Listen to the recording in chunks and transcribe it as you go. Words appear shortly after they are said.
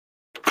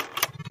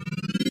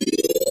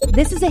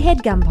This is a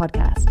HeadGum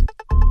podcast.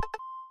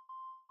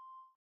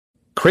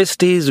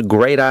 Christie's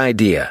Great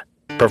Idea,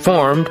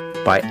 performed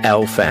by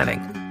Elle Fanning.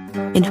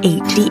 In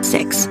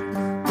 86.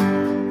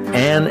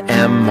 Anne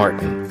M.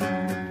 Martin.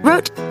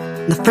 Wrote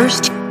the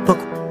first book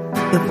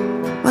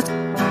of what's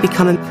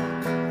becoming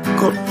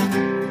called.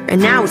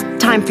 And now it's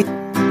time for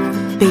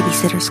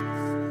Babysitter's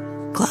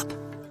Club.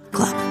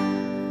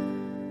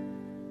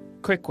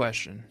 Quick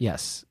question.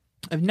 Yes.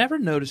 I've never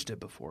noticed it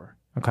before.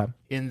 Okay.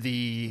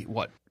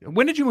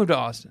 When did you move to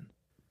Austin?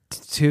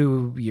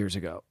 2 years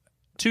ago.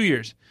 2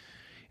 years.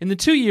 In the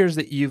 2 years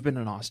that you've been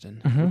in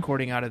Austin,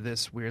 recording out of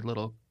this weird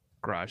little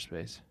garage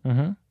space,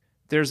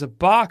 there's a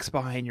box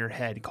behind your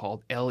head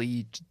called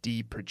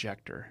LED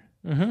projector.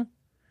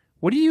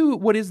 What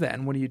is that,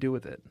 and what do you do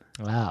with it?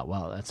 Wow,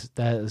 well,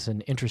 that is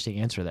an interesting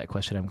answer to that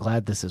question. I'm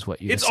glad this is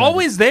what you It's decided.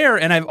 always there,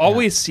 and I've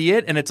always see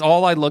it, and it's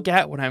all I look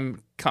at when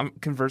I'm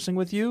conversing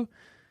with you.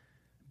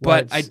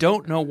 But I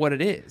don't know what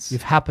it is.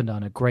 You've happened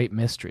on a great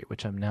mystery,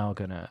 which I'm now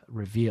going to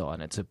reveal,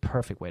 and it's a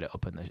perfect way to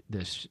open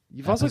this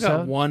You've also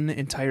got one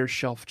entire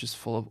shelf just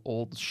full of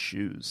old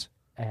shoes.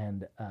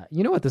 And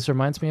you know what this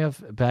reminds me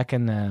of? Back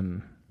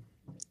in,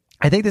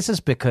 I think this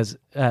is because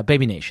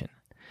Baby Nation.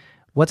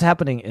 What's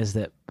happening is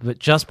that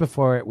just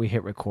before we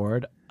hit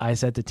record, I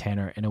said to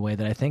Tanner in a way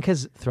that I think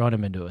has thrown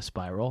him into a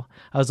spiral.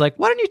 I was like,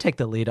 why don't you take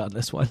the lead on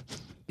this one?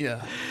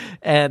 Yeah.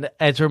 And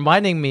it's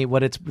reminding me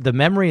the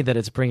memory that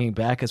it's bringing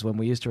back is when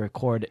we used to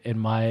record in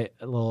my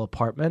little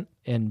apartment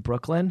in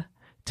Brooklyn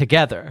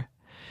together.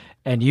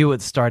 And you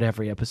would start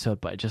every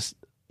episode by just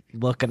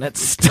looking at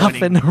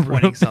stuff in the room.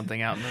 Pointing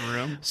something out in the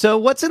room. So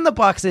what's in the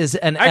box is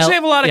I actually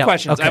have a lot of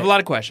questions. Okay. I have a lot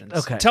of questions.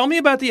 Okay. Tell me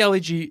about the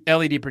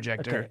LED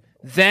projector. Okay.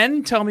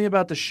 Then tell me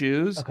about the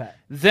shoes. Okay.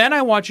 Then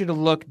I want you to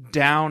look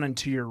down and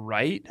to your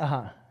right.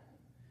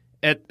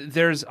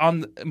 There's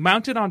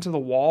mounted onto the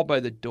wall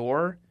by the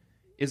door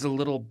is a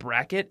little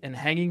bracket, and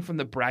hanging from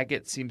the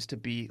bracket seems to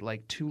be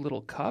like two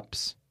little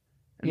cups.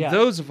 And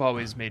those have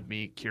always made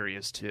me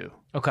curious too.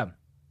 Okay.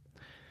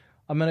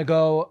 I'm going to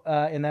go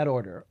in that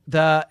order.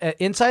 The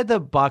inside the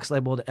box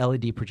labeled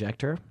LED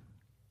projector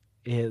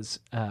is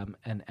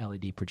an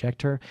LED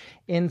projector.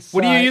 Inside,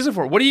 What do you use it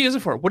for? What do you use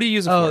it for? What do you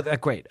use it for? Oh,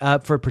 great.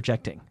 For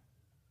projecting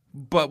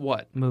But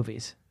what?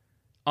 movies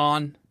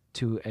On?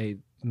 to a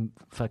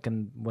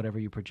fucking whatever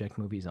you project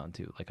movies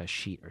onto, like a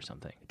sheet or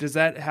something. Does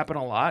that happen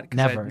a lot? 'Cause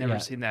Never. I've never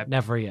yet. seen that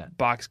Never yet.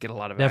 box get a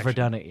lot of Never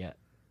action. done it yet.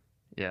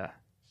 Yeah.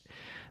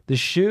 The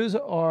shoes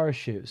are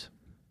shoes.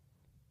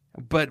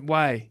 But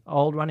why?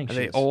 Old running Are shoes.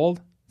 they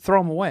old? Throw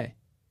them away.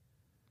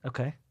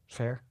 Okay,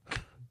 fair.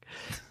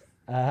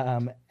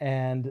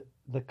 And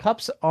the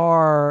cups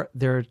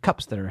they're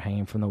cups that are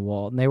hanging from the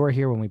wall, and they were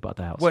here when we bought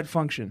the house. What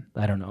function?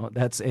 I don't know.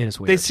 It is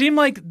weird. They seem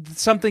like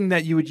something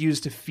that you would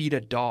use to feed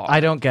a dog. I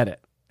don't get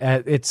it.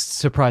 It's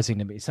surprising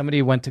to me.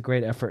 Somebody went to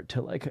great effort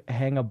to like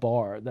hang a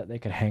bar that they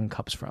could hang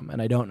cups from,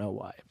 and I don't know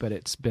why, but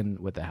it's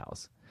been with the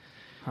house.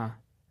 Huh.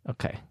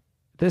 Okay.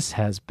 This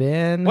has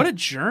been What a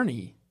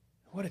journey.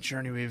 What a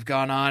journey we've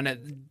gone on.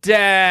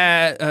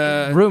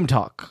 room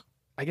talk.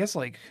 I guess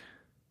like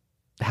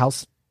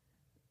House.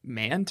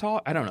 man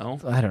talk? I don't know.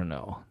 I don't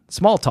know.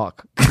 Small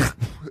talk.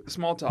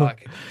 Small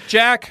talk.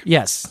 Jack,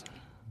 Yes.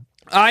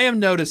 I am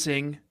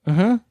noticing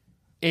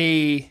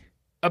a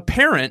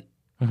apparent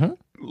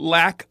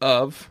lack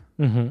of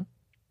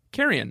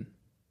carrion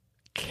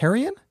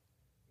Carrion.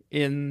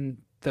 in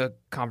the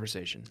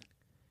conversation.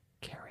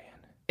 Carrion.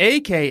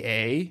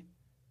 AKA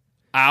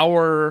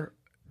our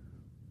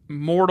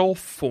mortal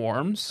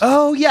forms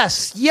Oh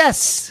yes,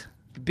 yes,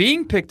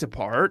 being picked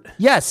apart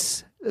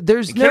yes.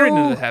 There's and carried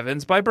into no the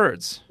heavens by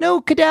birds.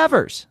 no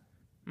cadavers,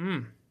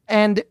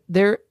 and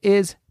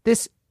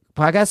this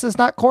podcast is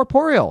not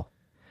corporeal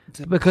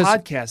The because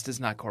podcast is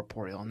not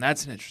corporeal, and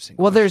that's an interesting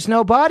well, question. there's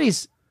no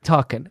bodies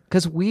talking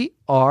because we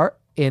are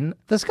in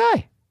the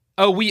sky.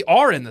 Oh, we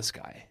are in the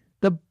sky.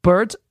 The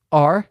birds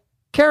are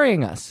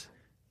carrying us.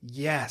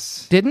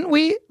 Yes. Didn't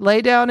we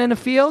lay down in a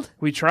field?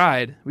 We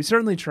tried. We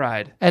certainly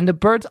tried. And the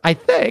birds, I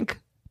think,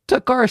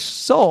 took our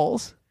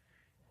souls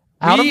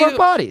out of our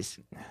bodies.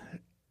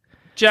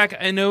 Jack,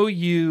 I know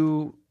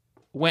you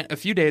went a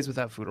few days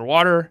without food or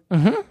water.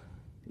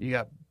 You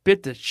got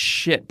bit to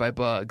shit by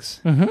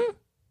bugs.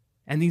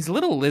 And these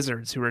little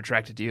lizards who were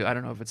attracted to you, I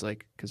don't know if it's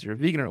like because you're a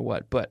vegan or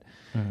what, but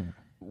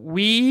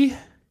we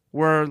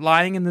were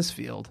lying in this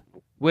field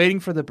waiting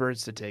for the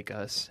birds to take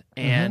us.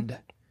 And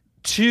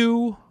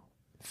two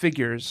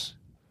figures,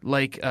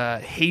 like a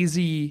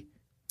hazy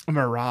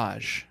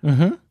mirage,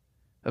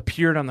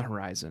 appeared on the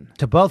horizon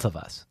To both of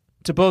us.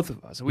 to both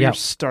of us. We Yep. were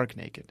stark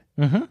naked.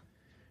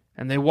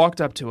 And they walked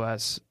up to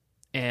us,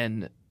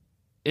 and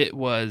it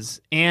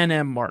was Anne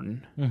M.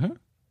 Martin,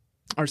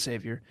 our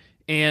savior,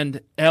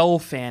 and Elle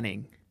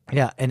Fanning.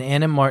 Yeah, and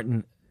Anne and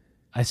Martin,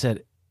 I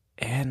said,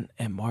 Anne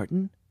and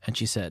Martin? And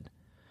she said,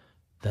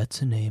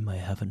 that's a name I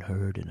haven't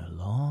heard in a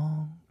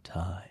long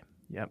time.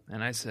 Yep.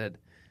 And I said,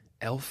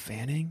 Elle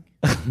Fanning?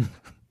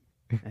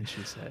 And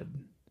she said,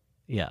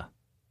 Yeah,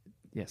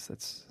 yes,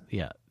 that's...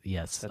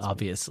 yes, That's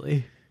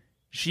obviously.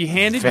 She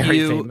handed Very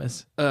you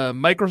famous. a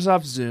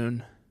Microsoft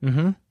Zune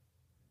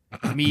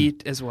Mm-hmm. Me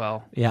as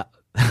well. Yeah.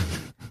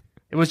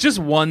 It was just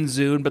one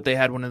Zune, but they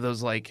had one of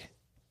those like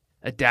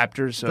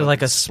adapters, so They're like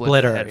it a could split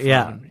splitter, the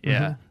headphone. yeah.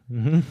 Yeah.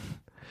 Mm-hmm.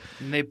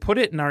 And they put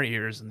it in our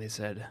ears, and they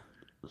said,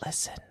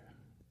 Listen.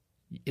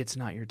 "It's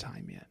not your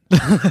time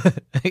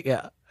yet.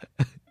 Yeah.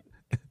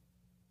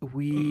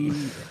 We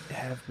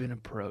have been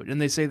approached." And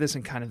they say this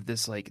in kind of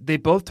this like they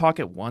both talk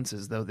at once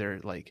as though they're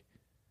like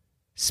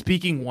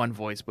speaking one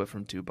voice, but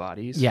from two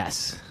bodies.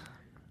 Yes.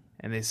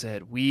 And they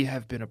said, "We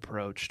have been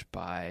approached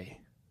by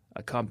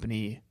a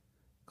company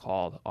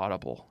called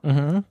Audible,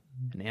 Mm-hmm.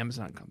 an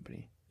Amazon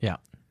company. Yeah.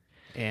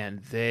 And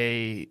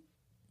they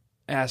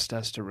asked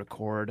us to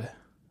record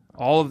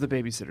all of the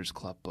Babysitters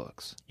Club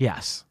books.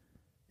 Yes.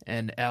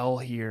 And Elle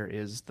here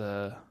is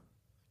the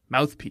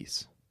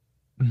mouthpiece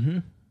Mm-hmm.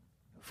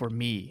 for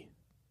me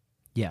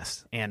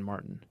Yes. and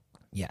Martin.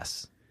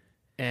 Yes.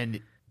 And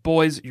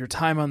boys, your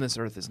time on this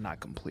earth is not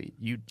complete.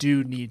 You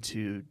do need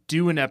to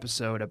do an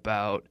episode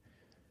about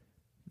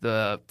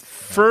the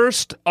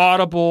first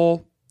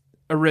Audible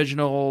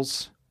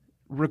originals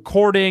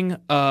recording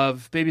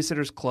of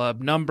Babysitters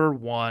Club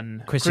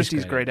 #1,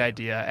 Christie's Great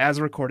Idea, as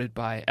recorded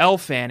by Elle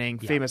Fanning,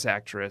 Yeah. famous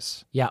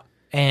actress. Yeah.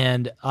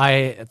 And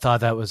I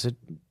thought that was a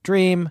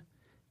dream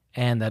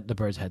and that the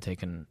birds had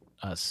taken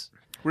us.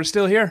 We're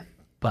still here.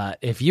 But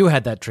if you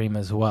had that dream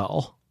as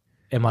well,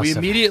 it must We have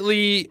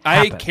immediately, I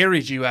happened.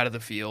 carried you out of the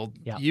field.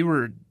 Yeah. You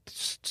were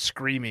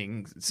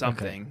screaming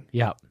something.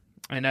 Yeah.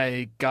 And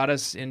I got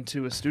us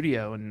into a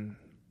studio, and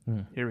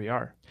here we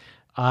are.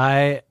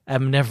 I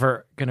am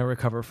never going to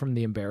recover from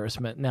the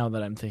embarrassment now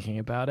that I'm thinking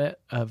about it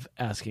of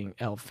asking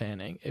Elle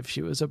Fanning if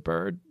she was a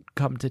bird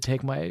come to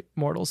take my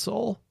mortal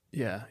soul.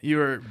 Yeah, you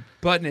were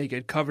butt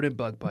naked, covered in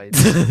bug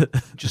bites,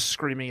 just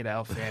screaming at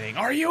Elle Fanning,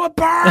 "Are you a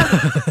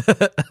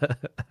bird?"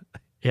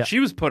 Yeah. She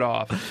was put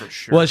off for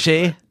sure. Was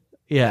she?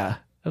 Yeah.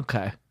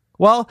 Okay.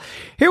 Well,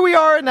 here we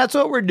are, and that's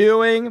what we're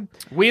doing.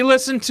 We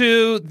listened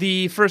to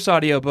the first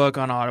audiobook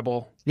on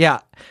Audible. Yeah.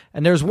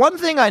 And there's one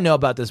thing I know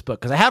about this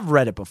book, because I have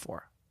read it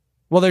before.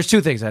 Well, there's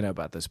two things I know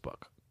about this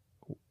book,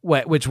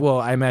 which will,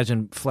 I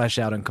imagine, flesh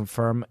out and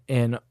confirm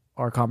in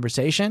our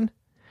conversation.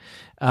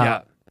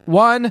 Yeah.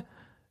 One,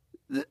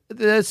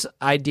 this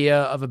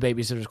idea of a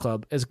Babysitter's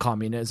Club is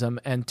communism,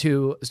 and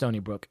two, Stony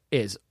Brook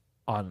is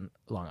on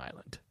Long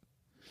Island.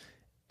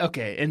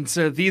 Okay, and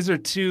so these are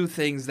two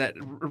things that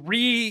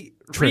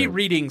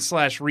rereading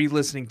 /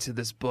 re-listening to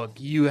this book,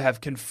 you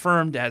have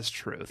confirmed as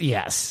truth.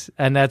 Yes,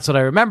 and that's what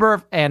I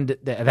remember, and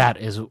that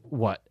is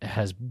what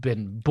has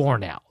been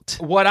borne out.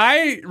 What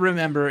I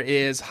remember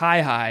is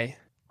Hi.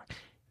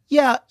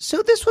 Yeah,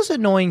 so this was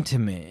annoying to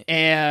me.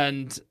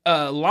 And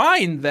a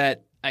line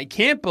that I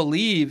can't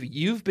believe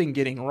you've been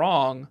getting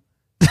wrong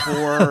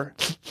for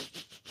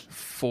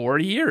 4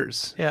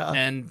 years. Yeah.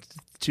 And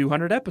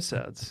 200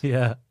 episodes.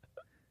 Yeah.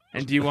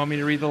 And do you want me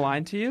to read the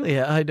line to you?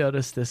 Yeah, I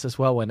noticed this as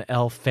well when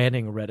Elle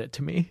Fanning read it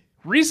to me.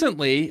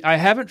 Recently, I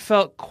haven't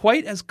felt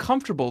quite as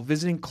comfortable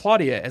visiting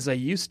Claudia as I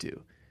used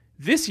to.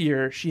 This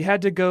year, she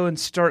had to go and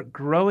start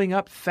growing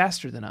up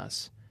faster than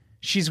us.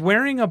 She's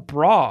wearing a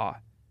bra,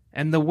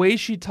 and the way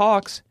she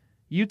talks,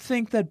 you'd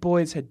think that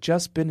boys had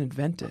just been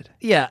invented.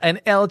 Yeah, and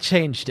Elle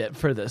changed it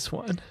for this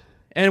one.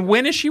 And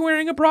when is she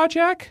wearing a bra,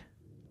 Jack?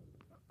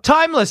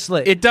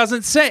 Timelessly. It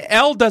doesn't say.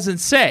 Elle doesn't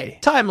say.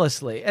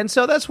 Timelessly. And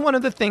so that's one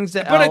of the things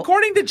that But Elle...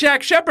 according to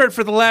Jack Shepard,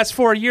 for the last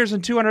 4 years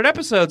and 200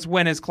 episodes,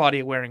 when is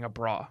Claudia wearing a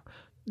bra?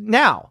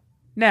 Now.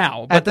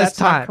 Now. But At this that's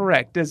not time.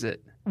 correct, is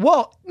it?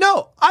 Well,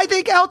 no, I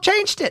think Elle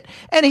changed it.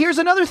 And here's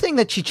another thing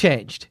that she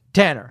changed.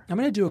 Tanner, I'm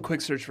going to do a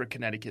quick search for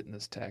Connecticut in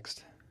this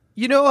text.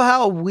 you know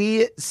how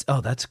we...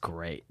 Oh, that's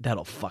great.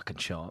 That'll fucking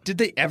show him. Did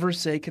they ever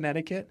say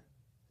Connecticut?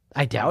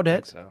 I doubt I it.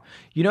 don't think so.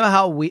 You know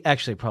how we...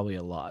 Actually, probably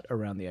a lot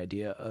around the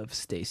idea of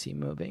Stacy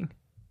moving.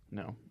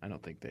 No, I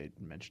don't think they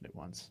mentioned it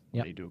once.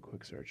 Yep. Let me do a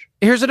quick search.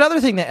 Here's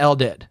another thing that Elle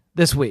did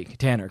this week.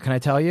 Tanner, can I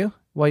tell you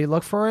while you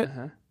look for it?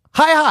 Uh-huh.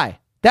 Hi.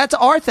 That's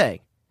our thing.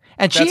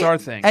 And That's our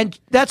thing. And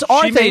that's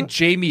our She thing. made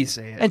Jamie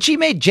say it. And she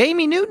made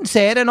Jamie Newton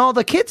say it, and all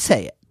the kids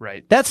say it.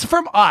 Right. That's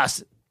from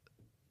us.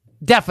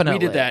 Definitely.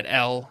 We did that,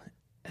 Elle.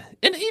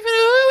 And who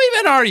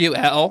even are you,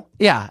 Elle?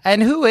 Yeah.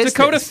 And who is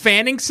Dakota this?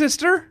 Fanning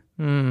sister?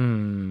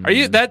 Are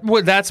you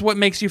that's what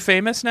makes you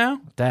famous now?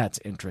 That's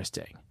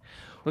interesting.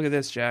 Look at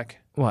this, Jack.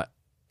 What?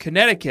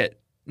 Connecticut,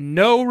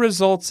 no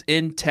results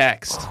in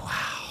text.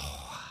 Wow.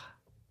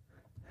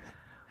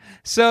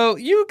 So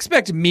you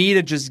expect me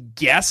to just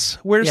guess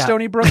where Yeah.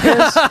 Stony Brook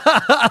is?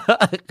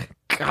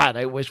 God,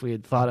 I wish we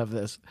had thought of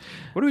this.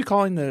 What are we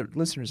calling the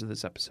listeners of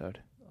this episode?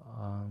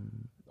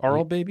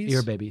 Oral babies?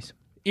 Ear babies.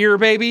 Ear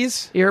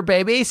babies? Ear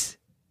babies.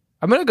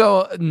 I'm going to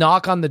go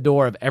knock on the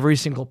door of every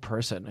single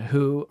person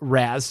who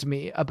razzed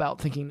me about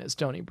thinking that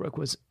Stony Brook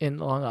was in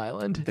Long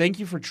Island. Thank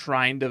you for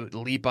trying to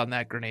leap on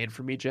that grenade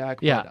for me, Jack.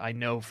 Yeah. But I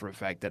know for a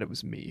fact that it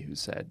was me who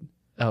said,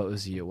 Oh, it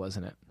was you,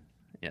 wasn't it?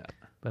 yeah.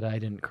 But I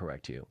didn't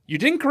correct you. You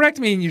didn't correct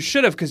me, and you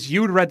should have, because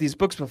you'd read these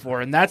books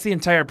before, and that's the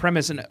entire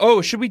premise. And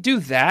should we do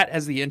that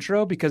as the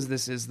intro? Because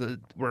this is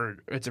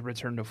it's a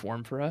return to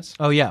form for us.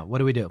 Oh, yeah. What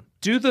do we do?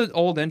 Do the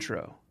old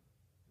intro.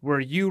 where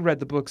you read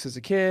the books as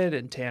a kid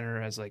and Tanner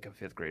has like a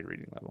 5th grade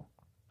reading level.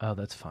 Oh,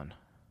 that's fun.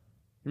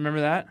 Remember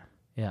that?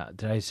 Yeah.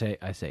 Did I say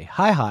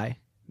hi,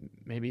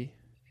 Maybe.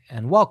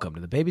 and welcome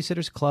to the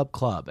Babysitters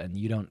Club, and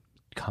you don't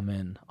come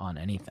in on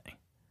anything.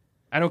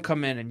 I don't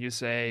come in and you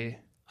say,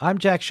 I'm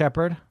Jack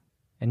Shepard,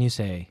 and you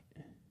say,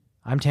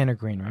 I'm Tanner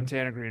Greenring. I'm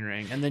Tanner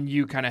Greenring. And then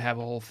you kind of have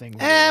a whole thing.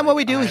 And what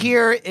we do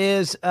here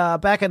is,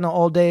 back in the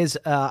old days,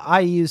 I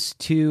used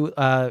to,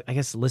 I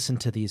guess, listen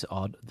to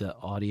the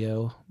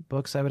audio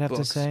books, I would have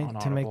to say,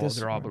 to make this.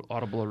 They're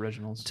Audible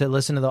originals. To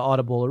listen to the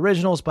Audible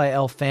originals by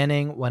Elle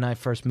Fanning when I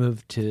first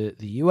moved to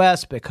the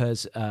U.S.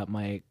 because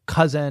my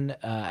cousin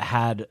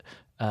had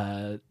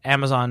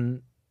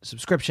Amazon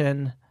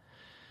subscription.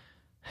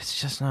 It's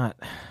just not...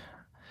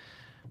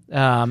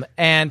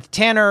 and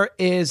Tanner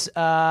is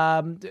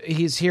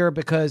he's here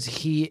because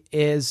he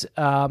is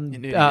an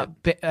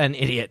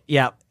idiot.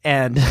 Yeah,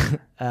 and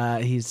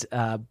he's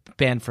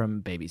banned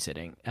from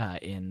babysitting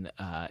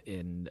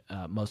in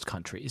most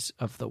countries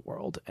of the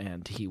world,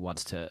 and he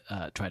wants to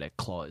try to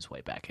claw his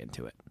way back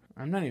into it.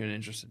 I'm not even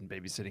interested in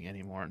babysitting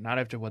anymore. Not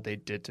after what they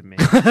did to me.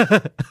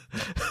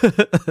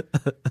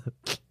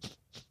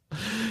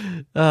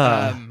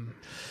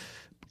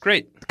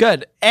 Great.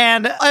 Good.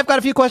 And I've got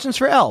a few questions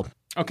for Elle.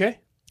 Okay.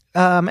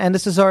 And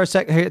this is our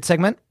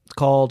segment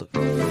called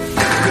Questions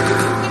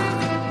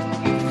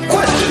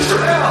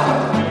for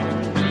Elle.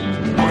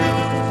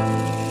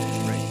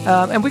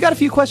 and we got a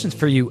few questions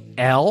for you,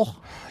 Elle.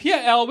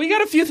 Yeah, Elle, we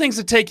got a few things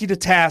to take you to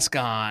task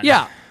on.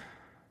 Yeah.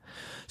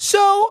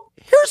 So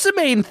here's the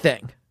main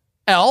thing.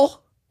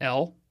 Elle,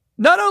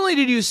 not only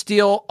did you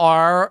steal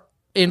our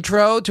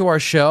intro to our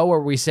show where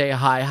we say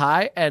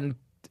hi and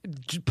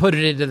put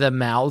it into the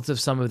mouths of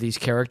some of these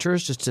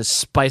characters just to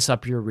spice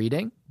up your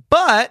reading,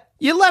 but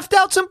you left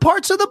out some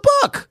parts of the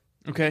book.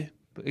 Okay.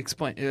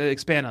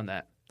 Expand on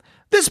that.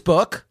 This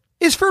book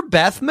is for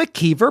Beth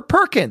McKeever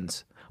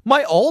Perkins,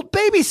 my old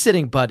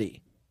babysitting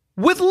buddy.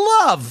 With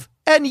love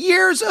and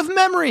years of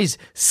memories,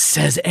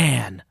 says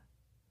Anne.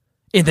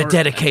 In the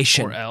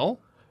dedication. Or Elle?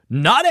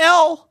 Not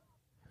Elle.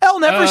 Elle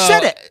never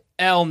said it.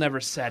 Elle never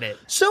said it.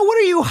 So what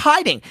are you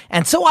hiding?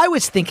 And so I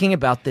was thinking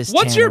about this,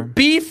 What's Tanner. your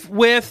beef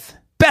with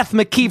Beth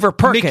McKeever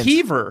Perkins?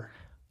 McKeever?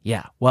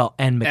 Yeah, well,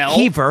 and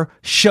McKeever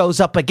shows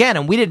up again,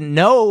 and we didn't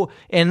know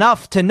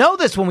enough to know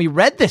this when we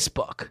read this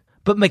book.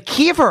 But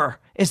McKeever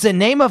is the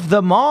name of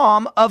the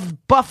mom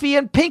of Buffy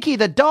and Pinky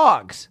the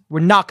dogs. We're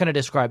not going to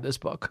describe this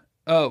book.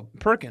 Oh,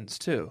 Perkins,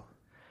 too.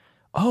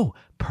 Oh,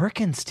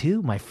 Perkins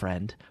too, my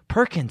friend.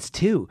 Perkins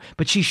too.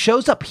 But she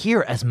shows up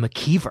here as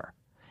McKeever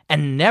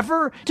and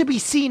never to be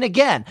seen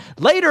again.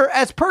 Later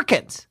as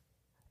Perkins,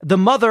 the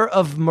mother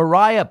of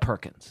Mariah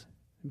Perkins.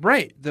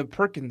 Right, the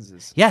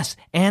Perkinses. Yes,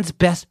 Anne's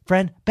best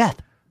friend, Beth.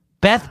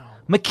 Beth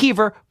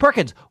McKeever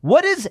Perkins.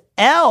 What is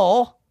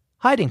Elle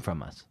hiding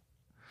from us?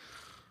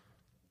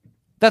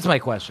 That's my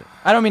question.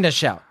 I don't mean to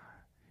shout.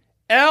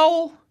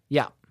 Elle,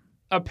 Yeah,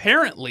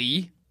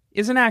 apparently,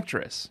 is an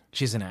actress.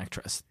 she's an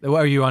actress.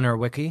 Are you on her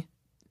wiki?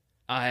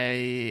 I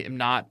am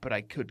not, but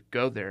I could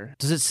go there.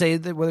 Does it say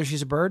that whether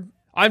she's a bird?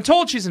 I'm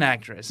told she's an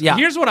actress. Yeah.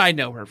 Here's what I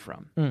know her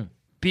from.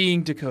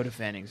 Being Dakota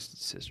Fanning's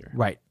sister.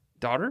 Right.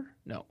 Daughter?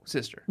 No,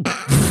 sister.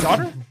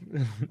 Daughter?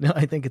 No,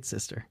 I think it's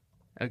sister.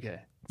 Okay.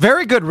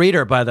 Very good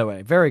reader, by the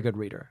way. Very good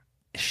reader.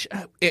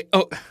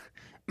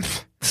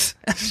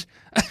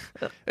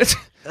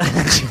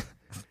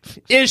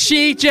 Is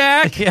she,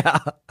 Jack? Yeah,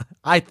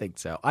 I think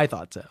so. I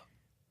thought so.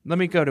 Let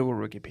me go to a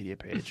Wikipedia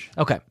page.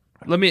 Okay.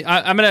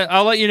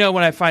 I'll let you know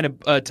when I find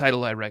a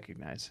title I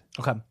recognize.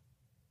 Okay.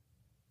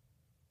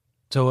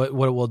 So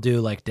what we'll do,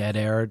 like dead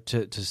air,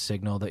 to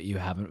signal that you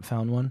haven't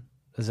found one?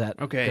 Is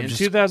that okay? In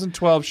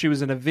 2012, she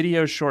was in a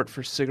video short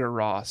for Sigur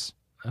Rós.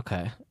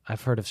 Okay,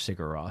 I've heard of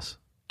Sigur Rós.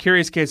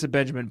 Curious Case of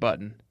Benjamin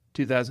Button,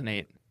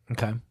 2008.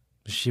 Okay,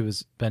 she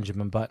was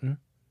Benjamin Button.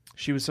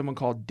 She was someone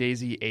called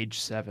Daisy, age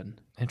 7.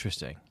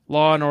 Interesting.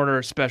 Law and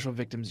Order Special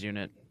Victims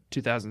Unit,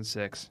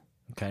 2006.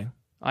 Okay,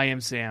 I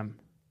Am Sam.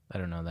 I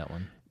don't know that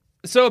one.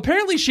 So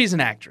apparently she's an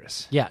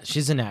actress. Yeah,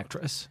 she's an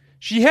actress.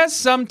 She has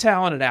some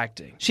talent at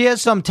acting. She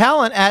has some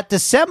talent at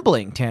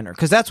dissembling, Tanner,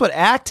 because that's what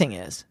acting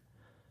is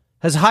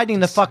hiding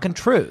the fucking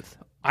truth.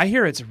 I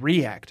hear it's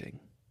reacting.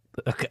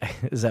 Okay,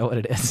 is that what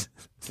it is?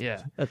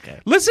 Yeah. Okay.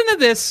 Listen to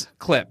this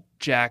clip,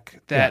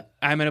 Jack, that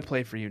I'm going to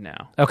play for you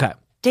now. Okay.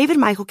 David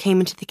Michael came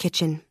into the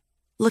kitchen,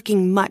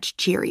 looking much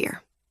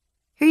cheerier.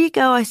 "Here you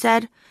go," I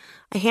said.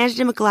 I handed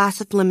him a glass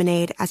of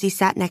lemonade as he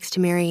sat next to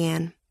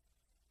Marianne.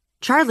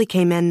 Charlie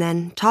came in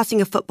then,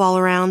 tossing a football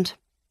around.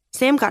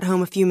 Sam got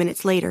home a few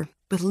minutes later,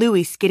 with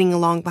Louie skidding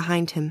along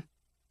behind him.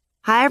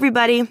 "Hi,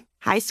 everybody.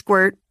 Hi,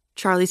 Squirt,"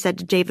 Charlie said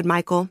to David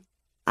Michael.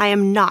 "I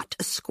am not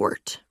a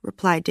squirt,"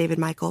 replied David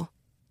Michael.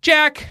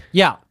 Jack,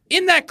 Yeah.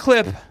 in that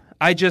clip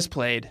I just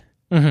played,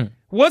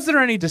 was there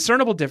any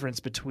discernible difference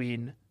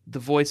between the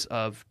voice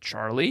of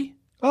Charlie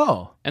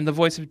Oh. and the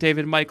voice of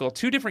David Michael,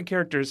 two different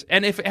characters?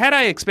 And had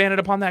I expanded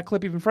upon that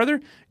clip even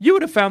further, you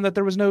would have found that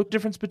there was no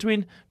difference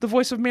between the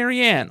voice of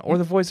Marianne or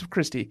the voice of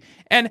Christy.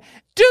 And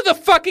do the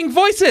fucking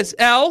voices,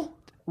 Elle!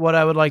 what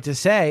I would like to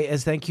say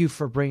is thank you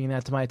for bringing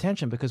that to my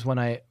attention, because when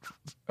I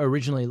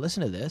originally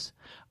listened to this,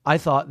 I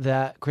thought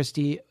that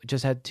Christy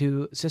just had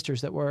two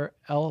sisters that were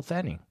Elle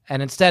Fanning.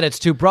 And instead it's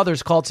two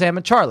brothers called Sam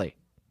and Charlie.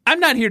 I'm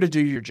not here to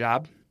do your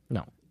job.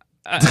 No.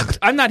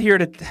 I'm not here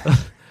to...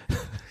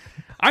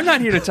 I'm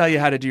not here to tell you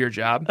how to do your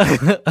job.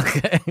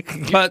 Okay.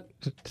 But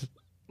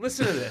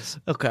listen to this.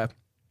 Okay.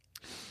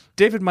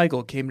 David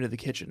Michael came into the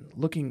kitchen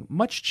looking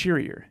much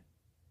cheerier.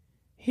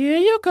 Here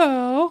you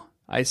go,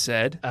 I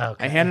said.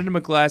 Okay. I handed him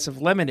a glass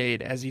of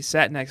lemonade as he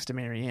sat next to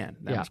Marianne.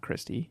 That Yeah. was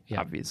Christy,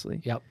 Yeah.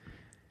 obviously. Yep.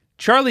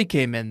 Charlie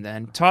came in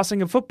then,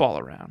 tossing a football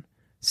around.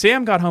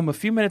 Sam got home a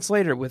few minutes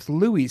later with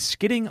Louie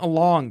skidding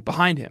along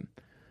behind him.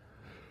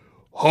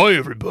 Hi,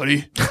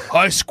 everybody.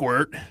 Hi,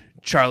 Squirt,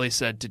 Charlie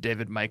said to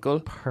David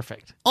Michael.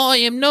 Perfect. I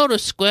am not a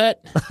squirt,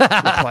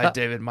 replied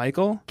David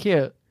Michael.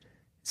 Cute.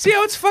 See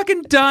how it's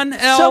fucking done,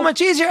 Elle? So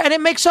much easier, and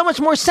it makes so much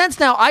more sense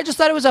now. I just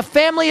thought it was a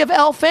family of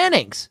Elle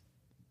Fannings.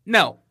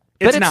 No,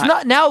 But it's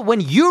not. Now,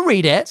 when you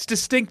read it, It's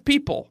distinct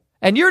people.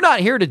 and you're not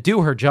here to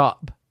do her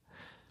job,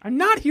 I'm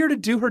not here to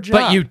do her job.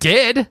 but you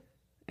did.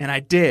 And I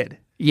did.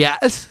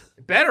 Yes.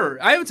 Better.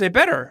 I would say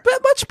better.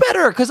 But much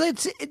better,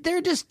 because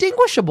they're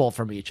distinguishable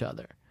from each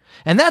other.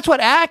 And that's what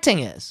acting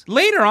is.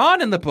 Later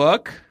on in the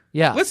book,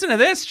 Yeah. listen to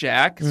this,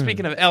 Jack.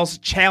 Speaking of Elle's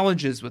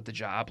challenges with the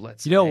job,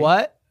 let's You know say.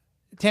 what,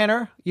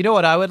 Tanner? You know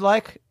what I would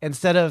like?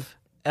 Instead of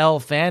Elle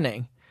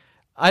Fanning,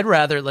 I'd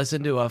rather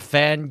listen to a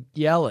fan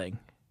yelling.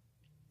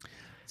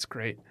 It's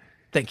great.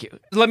 Thank you.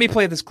 Let me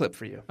play this clip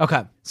for you.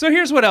 Okay. So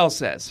here's what Elle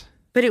says.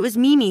 But it was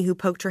Mimi who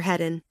poked her head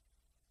in.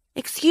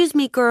 "Excuse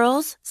me,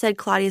 girls," said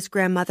Claudia's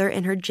grandmother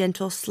in her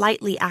gentle,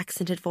 slightly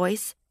accented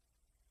voice.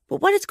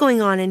 "But what is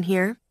going on in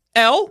here?"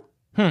 Elle?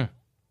 Hmm.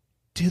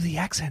 Do the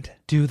accent.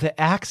 Do the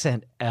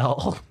accent,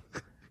 Elle.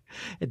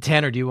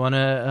 Tanner, do you want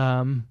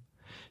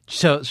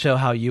to show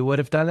how you would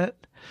have done it?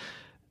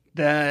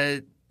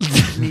 The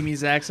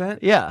Mimi's accent?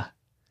 Yeah.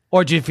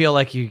 Or do you feel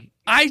like you...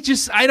 I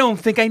don't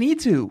think I need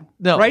to.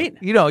 No. Right?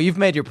 You know, you've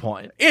made your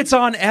point. It's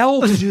on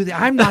Elle to do that.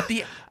 I'm not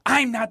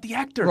the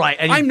actor. Right,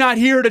 and I'm not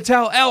here to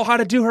tell Elle how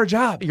to do her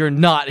job. You're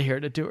not here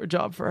to do her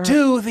job for her.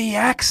 Do the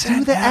accent.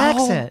 Do the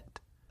Elle. accent.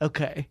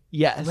 Okay.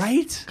 Yes.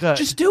 Right? Good.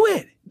 Just do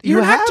it. You You're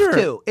an have actor.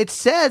 to. It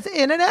says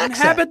in an accent.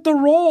 Inhabit the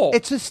role.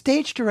 It's a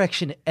stage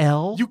direction,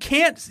 Elle. You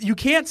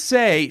can't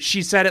say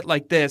she said it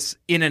like this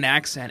in an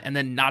accent and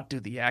then not do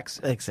the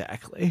accent.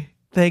 Exactly.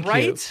 Thank you.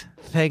 Right?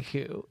 Thank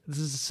you. This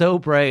is so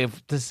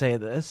brave to say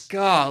this.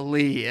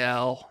 Golly,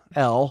 Elle.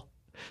 Elle.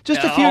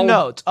 Just a few Elle.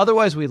 notes.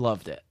 Otherwise, we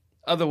loved it.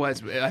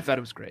 Otherwise, I thought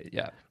it was great.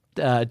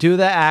 Yeah. Do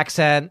the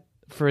accent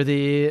for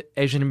the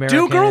Asian American.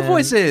 Do girl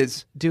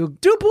voices. Do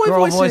boy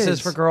girl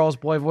voices. for girls,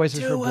 boy voices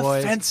for Do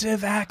boys.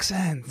 offensive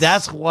accents.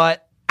 That's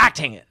what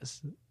acting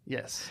is.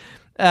 yes.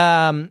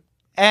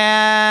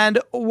 And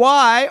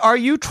why are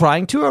you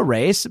trying to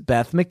erase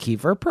Beth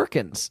McKeever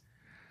Perkins?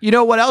 You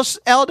know what else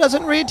Elle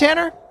doesn't read,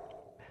 Tanner?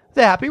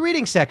 The happy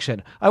reading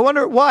section. I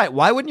wonder why.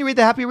 Why wouldn't you read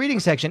the happy reading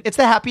section? It's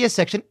the happiest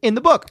section in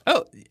the book.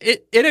 Oh,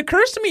 it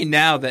occurs to me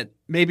now that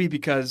maybe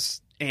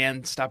because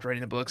Anne stopped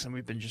writing the books and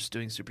we've been just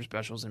doing super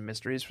specials and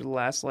mysteries for the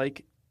last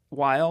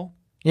while.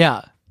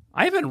 Yeah.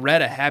 I haven't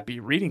read a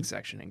happy reading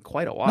section in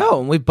quite a while. No,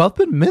 and we've both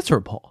been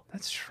miserable.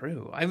 That's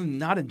true. I've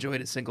not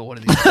enjoyed a single one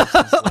of these books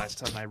since the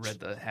last time I read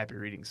the happy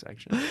reading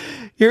section.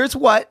 Here's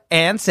what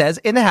Anne says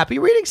in the happy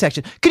reading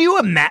section.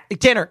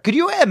 Tanner, could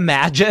you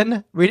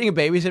imagine reading a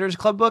Babysitter's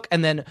Club book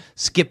and then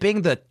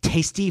skipping the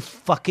tasty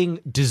fucking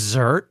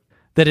dessert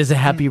that is a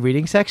happy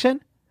reading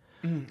section?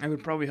 I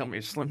would probably help me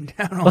slim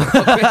down a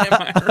little bit. Am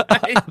I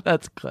right?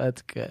 That's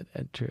good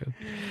and true.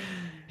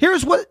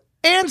 Here's what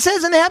Anne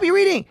says in the happy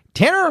reading.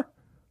 Tanner,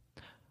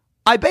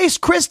 I based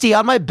Christy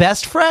on my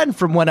best friend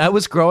from when I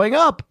was growing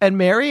up and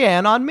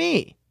Marianne on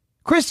me.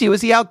 Christy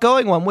was the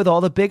outgoing one with all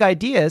the big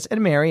ideas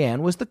and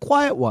Marianne was the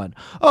quiet one.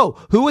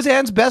 Oh, who was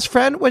Anne's best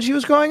friend when she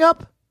was growing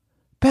up?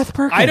 Beth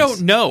Perkins. I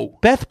don't know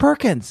Beth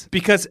Perkins.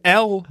 because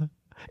Elle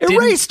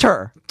Erased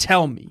her.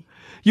 tell me.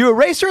 You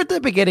erased her at the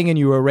beginning and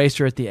you erased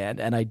her at the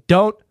end, and I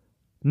don't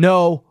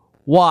know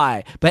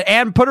why. But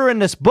Anne put her in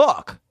this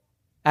book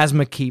as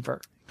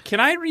McKeever. Can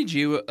I read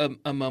you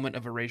a moment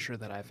of erasure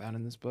that I found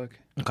in this book?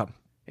 Okay.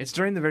 It's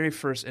during the very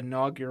first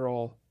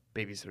inaugural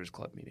Babysitters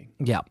Club meeting.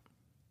 Yeah.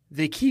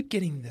 They keep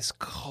getting these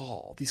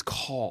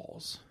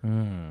calls.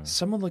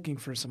 Someone looking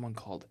for someone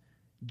called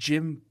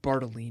Jim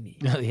Bartolini.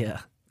 Yeah.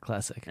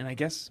 Classic. And I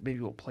guess maybe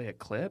we'll play a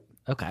clip.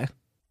 Okay.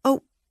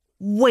 "Oh,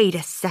 wait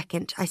a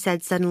second," I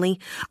said suddenly.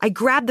 I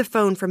grabbed the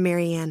phone from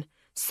Marianne.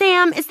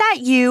 "Sam, is that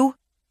you?"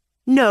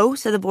 "No,"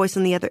 said the voice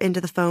on the other end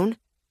of the phone.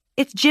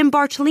 "It's Jim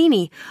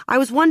Bartolini. I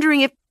was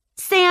wondering if—"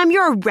 "Sam,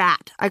 you're a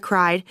rat," I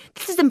cried.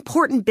 "This is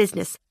important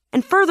business.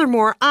 And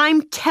furthermore,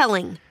 I'm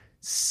telling."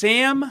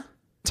 Sam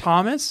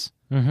Thomas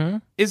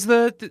is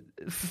the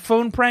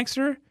phone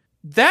prankster.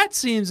 That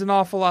seems an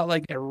awful lot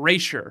like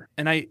erasure.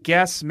 And I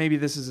guess maybe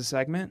this is a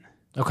segment.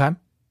 Okay.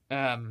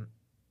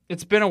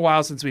 It's been a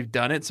while since we've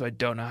done it, so I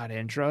don't know how to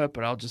intro it,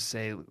 but I'll just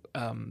say,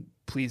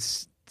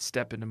 please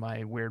step into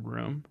my weird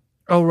room.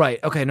 Oh, right.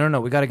 Okay. No.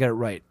 We got to get it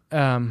right.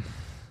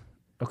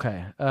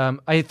 Okay.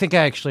 I think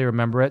I actually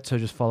remember it, so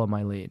just follow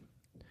my lead.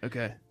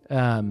 Okay.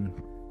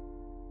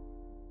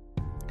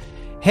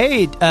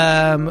 Hey,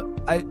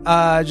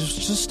 I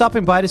just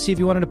stopping by to see if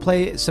you wanted to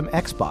play some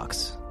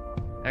Xbox.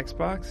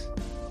 Xbox?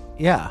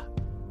 Yeah.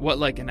 What,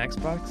 like an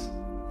Xbox?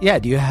 Yeah,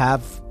 do you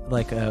have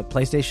like a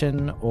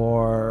PlayStation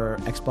or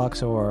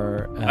Xbox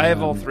or... I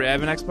have all three. I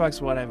have an Xbox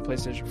One, I have a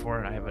PlayStation 4,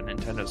 and I have a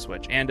Nintendo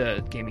Switch, and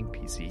a gaming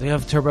PC. Do you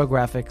have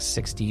TurboGrafx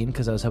 16?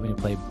 Because I was hoping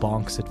to play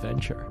Bonk's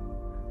Adventure.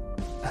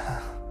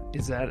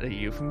 Is that a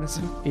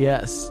euphemism?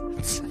 Yes.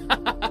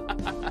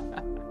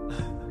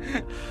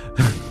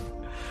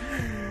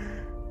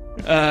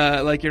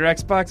 Like your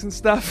Xbox and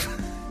stuff?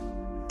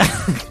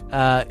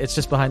 It's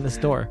just behind this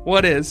door.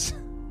 What is?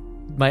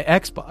 My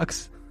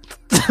Xbox.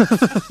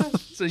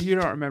 So you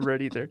don't remember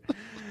it either.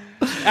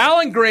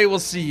 Alan Gray will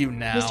see you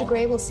now. Mr.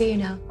 Gray will see you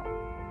now.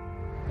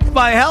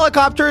 My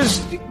helicopter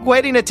is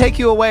waiting to take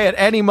you away at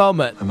any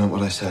moment. I meant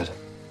what I said.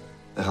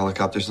 The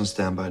helicopter's on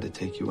standby to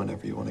take you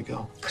whenever you want to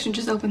go. Could you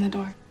just open the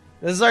door?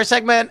 This is our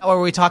segment where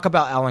we talk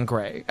about Alan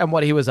Gray and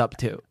what he was up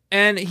to.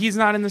 And he's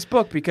not in this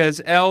book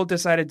because Elle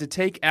decided to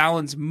take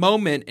Alan's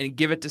moment and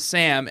give it to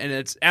Sam, and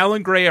it's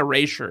Alan Gray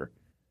erasure.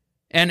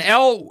 And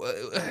Elle,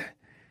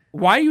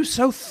 why are you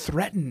so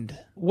threatened?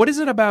 What is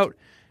it about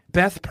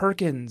Beth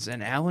Perkins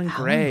and Alan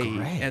Gray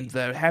and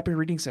the happy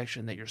reading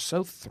section that you're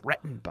so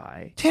threatened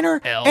by?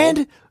 Tanner Elle?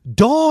 and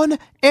Dawn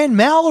and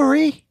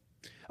Mallory.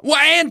 Well,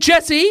 and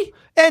Jesse.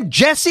 And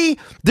Jesse.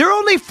 There are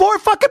only 4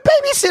 fucking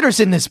babysitters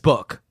in this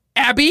book.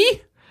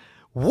 Abby.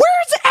 Where's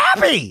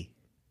Abby?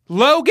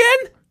 Logan.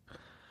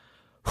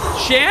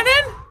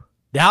 Shannon.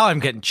 Now I'm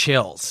getting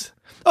chills.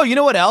 Oh, you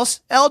know what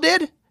else Elle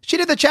did? She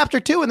did the chapter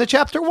 2 and the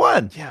chapter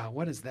 1. Yeah,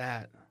 what is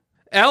that?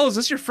 Elle, is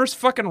this your first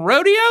fucking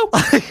rodeo?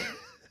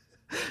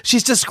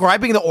 She's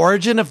describing the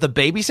origin of the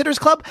Babysitters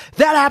Club.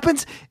 That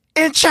happens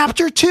in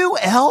chapter 2,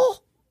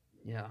 Elle.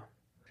 Yeah.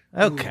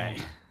 Okay.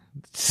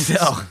 So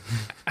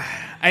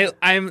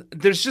I'm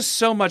there's just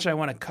so much I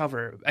want to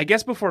cover. I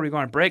guess before we go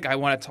on break, I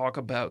want to talk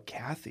about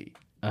Kathy.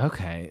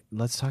 Okay,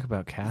 let's talk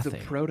about Kathy. The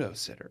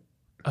proto-sitter.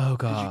 Oh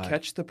god. Did you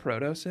catch the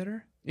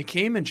proto-sitter? It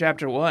came in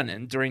chapter 1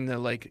 and during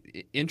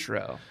the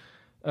intro.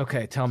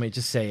 Okay, tell me,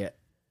 just say it.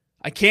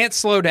 I can't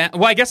slow down.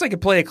 Well, I guess I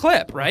could play a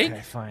clip, right?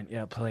 Okay, fine.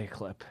 Yeah, play a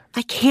clip.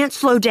 I can't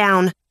slow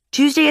down.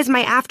 Tuesday is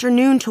my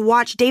afternoon to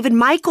watch David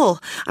Michael.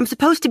 I'm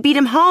supposed to beat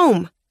him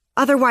home.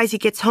 Otherwise, he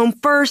gets home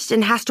first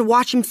and has to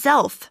watch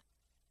himself.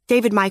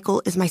 David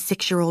Michael is my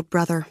 6-year-old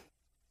brother.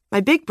 My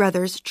big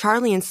brothers,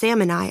 Charlie and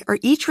Sam, and I are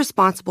each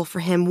responsible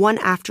for him one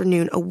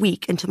afternoon a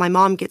week until my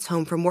mom gets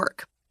home from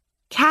work.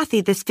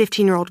 Kathy, this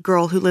 15-year-old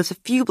girl who lives a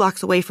few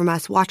blocks away from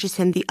us, watches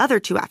him the other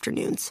 2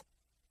 afternoons.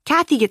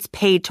 Kathy gets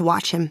paid to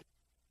watch him.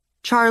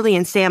 Charlie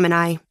and Sam and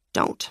I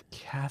don't.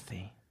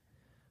 Kathy.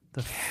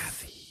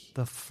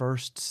 The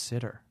first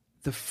sitter.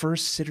 The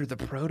first sitter, the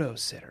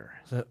proto-sitter.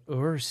 The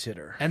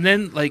sitter. And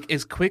then,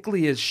 as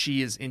quickly as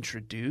she is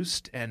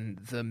introduced and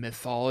the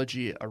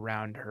mythology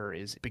around her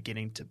is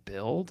beginning to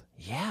build,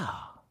 yeah,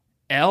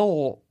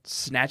 Elle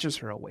snatches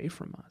her away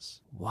from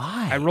us.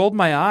 Why? I rolled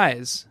my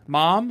eyes.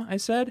 Mom, I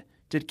said,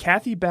 did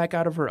Kathy back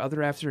out of her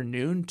other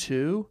afternoon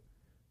too?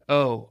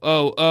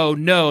 Oh,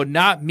 no,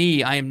 not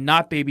me. I am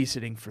not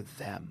babysitting for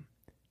them.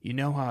 You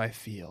know how I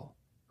feel.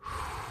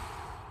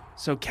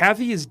 So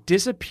Kathy has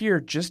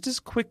disappeared just as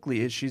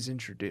quickly as she's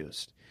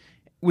introduced,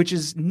 which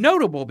is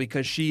notable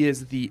because she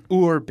is the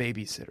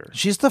babysitter.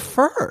 She's the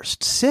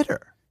first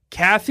sitter.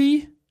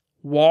 Kathy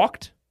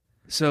walked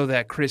so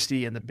that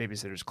Christy and the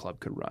Babysitters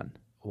Club could run.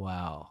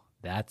 Wow,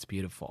 that's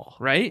beautiful.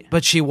 Right?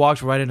 But she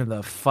walked right into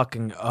the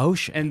fucking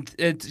ocean.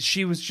 And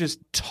she was just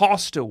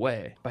tossed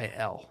away by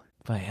Elle.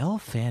 By Elle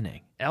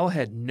Fanning. Elle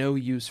had no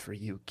use for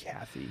you,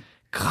 Kathy.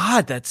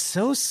 God, that's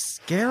so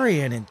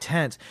scary and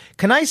intense.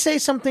 Can I say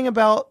something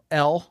about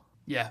Elle?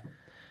 Yeah.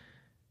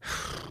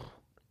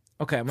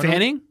 Okay. I'm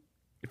Fanning?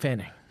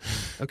 Fanning.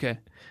 Okay.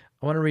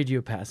 I want to read you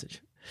a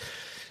passage.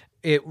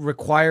 It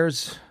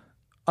requires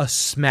a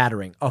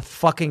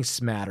fucking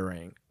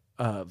smattering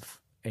of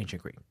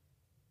ancient Greek.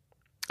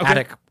 Okay.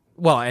 Attic.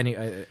 Well,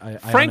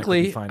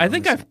 frankly, I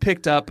think I've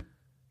picked up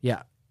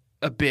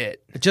a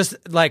bit. Just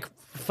like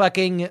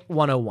fucking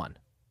 101.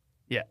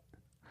 Yeah.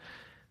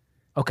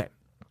 Okay.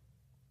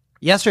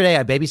 Yesterday,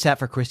 I babysat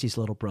for Christy's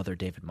little brother,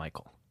 David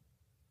Michael.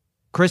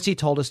 Christy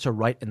told us to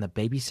write in the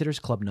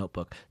Babysitters Club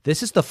notebook.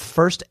 This is the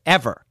first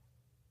ever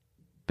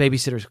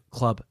Babysitters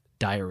Club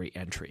diary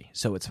entry,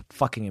 so it's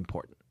fucking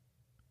important.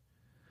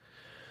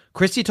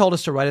 Christy told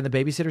us to write in the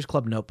Babysitters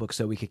Club notebook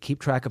so we could keep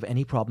track of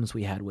any problems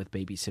we had with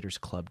Babysitters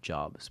Club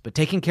jobs. But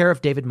taking care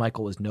of David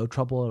Michael was no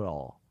trouble at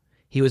all.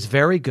 He was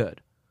very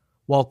good.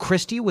 While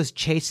Christy was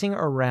chasing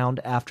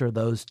around after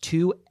those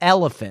 2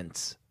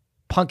 elephants,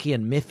 Punky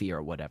and Miffy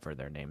or whatever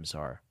their names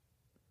are,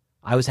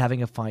 I was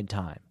having a fine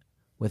time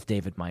with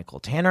David Michael.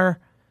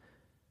 Tanner,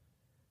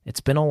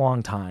 it's been a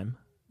long time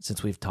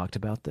since we've talked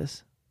about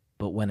this,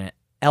 but when an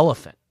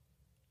elephant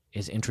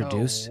is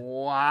introduced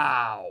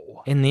wow.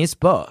 in these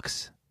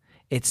books,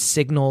 it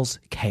signals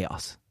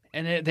chaos.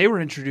 And they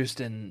were introduced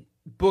in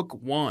book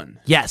 1.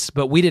 Yes,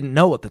 but we didn't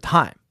know at the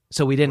time,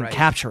 so we didn't Right.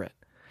 capture it.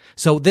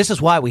 So this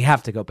is why we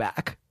have to go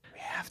back. We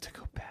have to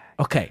go back.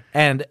 Okay,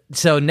 and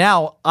so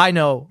now I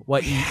know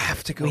what you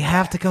have to go We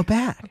have to go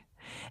back,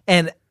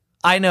 and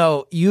I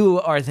know you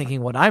are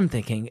thinking what I'm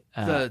thinking.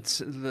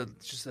 Just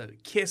a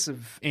kiss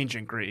of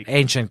ancient Greek.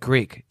 Ancient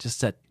Greek,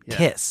 just a Yeah.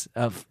 kiss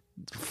of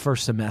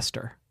first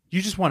semester.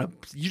 You just want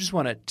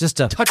to Just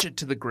a touch it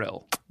to the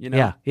grill. You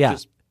know. Yeah.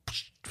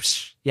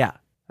 Just, yeah,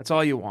 that's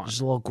all you want. just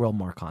a little grill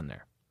mark on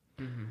there,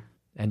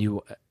 and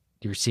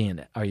you're seeing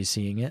it. Are you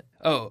seeing it?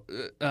 Oh,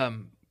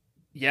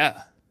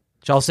 yeah.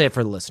 So I'll say it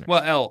for the listener.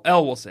 Well,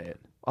 L will say it.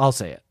 I'll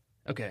say it.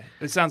 Okay.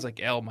 It sounds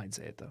like L might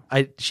say it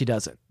though. She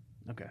doesn't.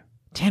 Okay.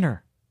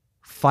 Tanner,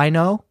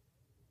 phino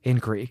in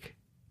Greek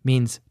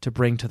means to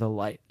bring to the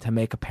light, to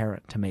make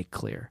apparent, to make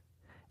clear.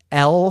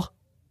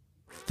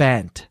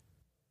 Elephant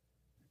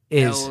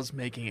is L is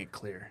making it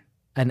clear.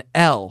 an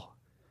L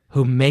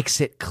who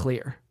makes it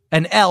clear.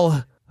 An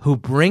L who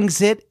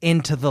brings it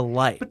into the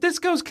light. But this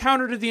goes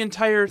counter to the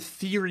entire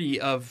theory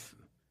of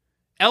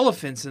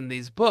elephants in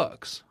these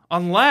books.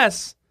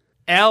 Unless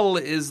L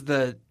is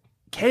the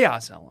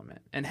chaos element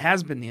and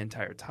has been the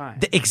entire time.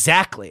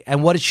 Exactly.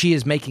 And what she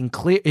is making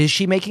clear, is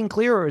she making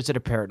clear or is it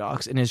a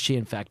paradox? And is she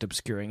in fact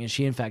obscuring? Is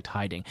she in fact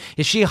hiding?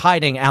 Is she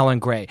hiding Alan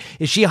Gray?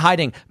 Is she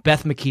hiding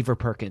Beth McKeever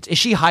Perkins? Is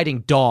she hiding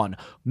Dawn,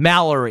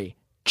 Mallory,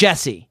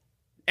 Jesse,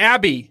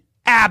 Abby.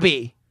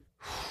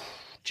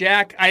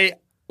 Jack, I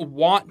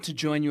want to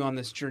join you on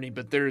this journey,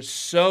 but there's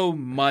so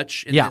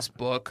much in this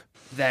book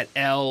that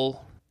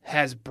L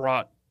has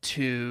brought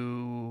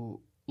to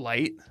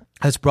light.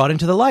 has brought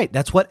into the light.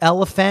 That's what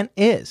elephant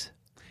is.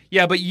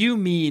 Yeah, but you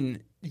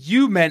meant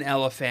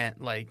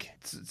elephant like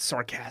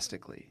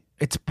sarcastically.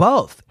 It's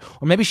both.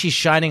 Or maybe she's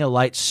shining a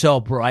light so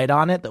bright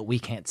on it that we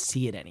can't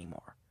see it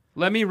anymore.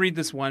 Let me read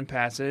this one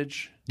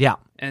passage, Yeah.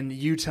 and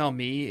you tell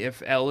me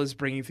if L is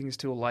bringing things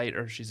to a light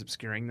or if she's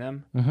obscuring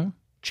them. Mm-hmm.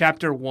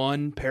 Chapter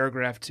 1,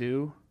 paragraph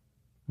 2.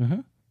 Mm-hmm.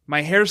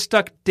 My hair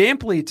stuck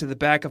damply to the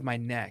back of my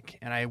neck,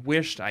 and I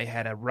wished I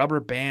had a rubber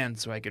band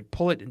so I could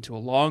pull it into a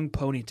long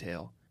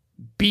ponytail.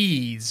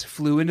 Bees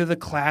flew into the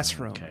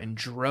classroom and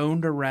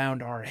droned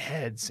around our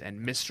heads, and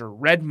Mr.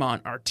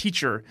 Redmont, our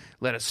teacher,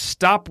 let us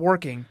stop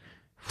working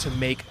to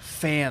make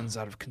fans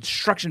out of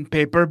construction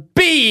paper.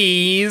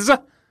 Bees,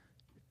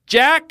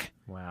 Jack,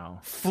 Wow.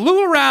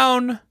 flew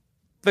around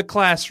the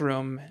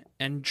classroom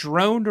and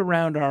droned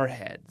around our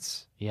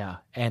heads. Yeah.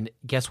 And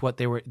guess what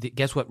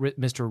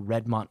Mr.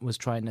 Redmont was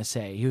trying to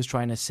say? He was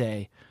trying to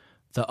say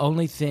the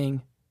only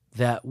thing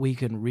that we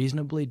can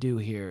reasonably do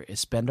here is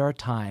spend our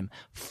time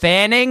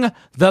fanning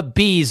the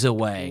bees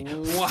away.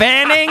 Wow.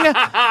 Fanning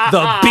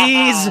the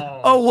bees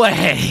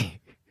away.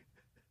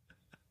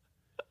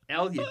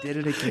 L, you did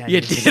it again.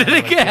 You did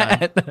it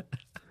again.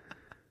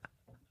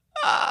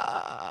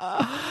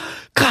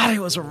 God, it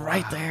was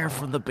right there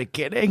from the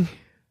beginning.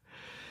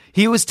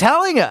 He was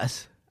telling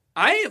us.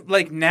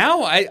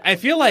 I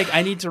feel like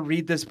I need to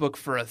read this book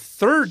for a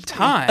third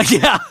time.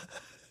 Yeah.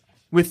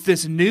 With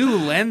this new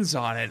lens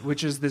on it,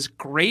 which is this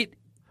great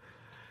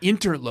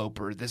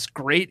interloper, this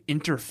great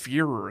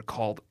interferer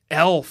called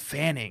Elle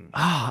Fanning.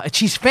 And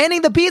she's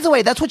fanning the bees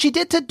away. That's what she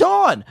did to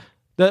Dawn.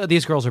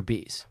 These girls are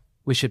bees.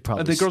 We should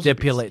probably The girls are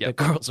stipulate bees, yep.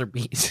 the girls are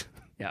bees.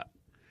 Yeah.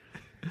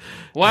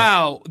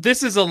 Wow,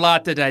 this is a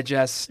lot to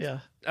digest. Yeah.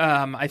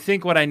 I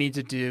think what I need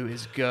to do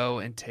is go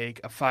and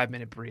take a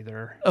 5-minute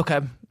breather,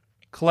 Okay.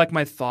 collect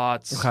my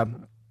thoughts. Okay.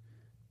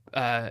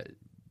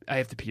 I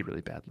have to pee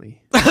really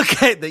badly.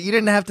 Okay. You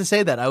didn't have to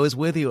say that. I was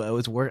with you. I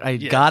was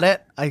got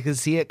it. I could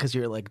see it because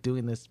you're like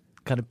doing this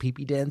kind of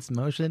pee-pee dance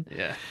motion.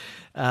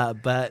 Yeah.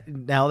 But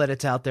now that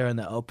it's out there in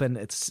the open,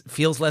 it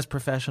feels less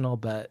professional,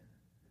 but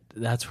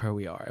that's where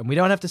we are. And we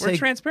don't have to We're say...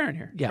 transparent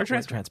here. Yeah, we're we're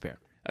transparent. transparent.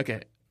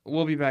 Okay,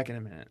 we'll be back in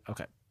a minute.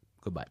 Okay.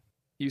 Goodbye.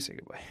 You say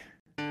goodbye.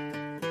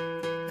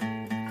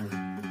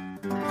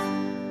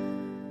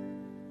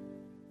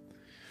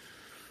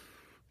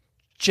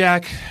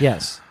 Jack,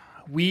 Yes.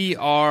 we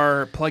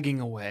are plugging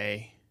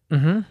away.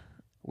 Mm-hmm.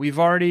 We've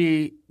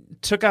already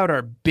took out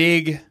our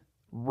big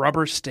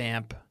rubber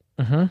stamp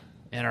Mm-hmm.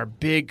 and our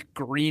big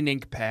green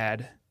ink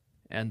pad,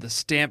 and the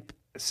stamp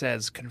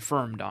says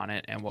confirmed on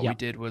it. And what we Yeah.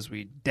 did was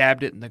we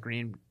dabbed it in the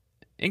green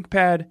ink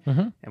pad,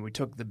 Mm-hmm. and we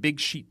took the big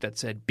sheet that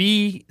said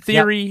B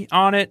theory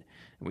on it,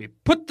 and we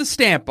put the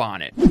stamp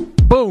on it.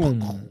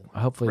 Boom.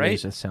 Hopefully Right?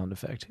 there's a sound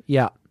effect.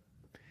 Yeah.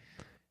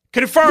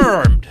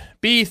 Confirmed.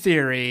 B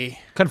theory.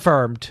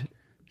 Confirmed.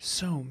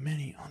 So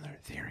many other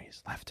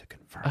theories left to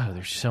confirm. Oh,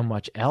 there's so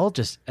much. Elle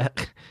just...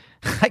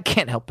 I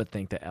can't help but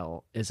think that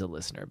Elle is a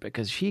listener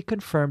because she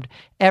confirmed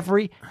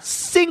every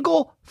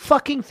single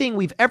fucking thing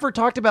we've ever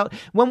talked about.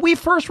 When we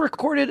first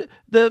recorded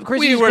the We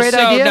Chrissy's were Great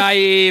so Idea,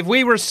 naive.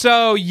 We were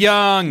so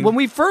young. when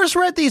we first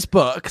read these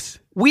books,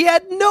 we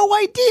had no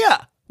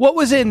idea what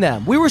was in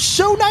them. We were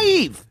so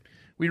naive.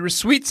 We were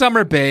sweet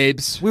summer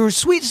babes. We were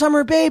sweet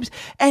summer babes,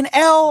 and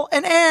Elle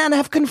and Anne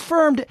have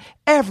confirmed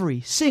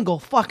every single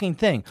fucking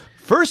thing.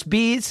 First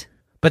bees,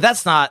 but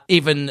that's not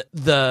even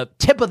the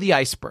tip of the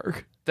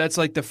iceberg. That's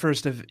like the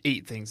first of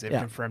 8 things they've Yeah.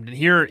 confirmed.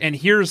 And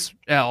here's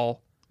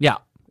Elle Yeah.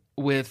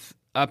 with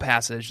a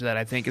passage that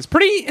I think is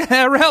pretty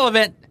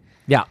relevant.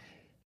 Yeah.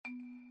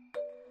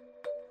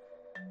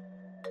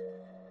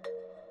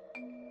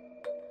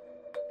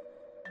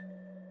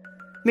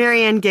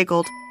 Marianne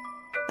giggled.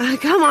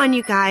 Come on,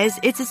 you guys.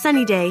 It's a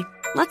sunny day.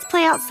 Let's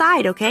play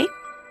outside, okay?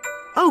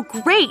 Oh,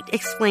 great,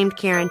 exclaimed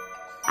Karen.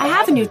 I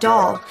have a new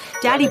doll.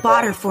 Daddy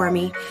bought her for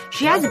me.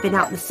 She hasn't been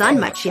out in the sun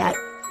much yet.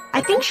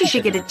 I think she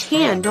should get a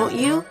tan, don't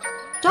you?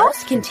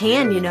 Dolls can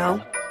tan, you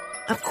know.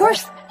 Of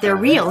course, they're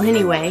real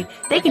anyway.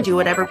 They can do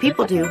whatever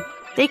people do.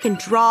 They can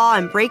draw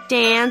and break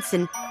dance,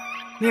 and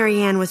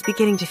Marianne was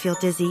beginning to feel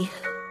dizzy.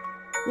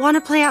 Want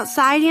to play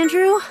outside,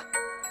 Andrew?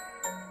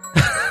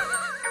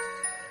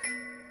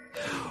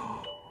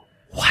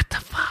 What the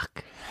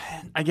fuck?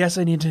 I guess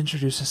I need to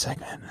introduce a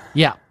segment.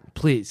 Yeah.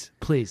 Please,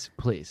 please,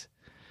 please.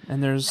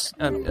 And there's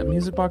a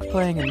music box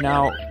playing, and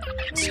now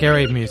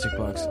Scary music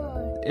box.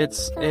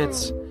 it's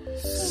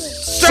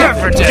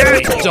Seven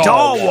Deadly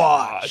Doll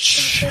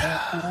Watch.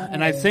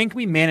 And I think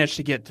we managed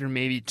to get through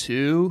maybe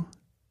 2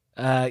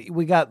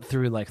 We got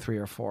through like 3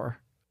 or 4.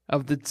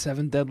 of the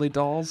 7 deadly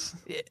dolls.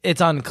 It's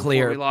Before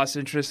unclear. we lost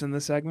interest in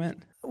the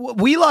segment.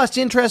 We lost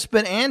interest,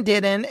 but Anne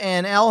didn't,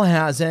 and Elle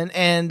hasn't.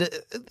 And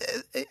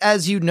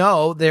as you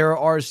know, there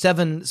are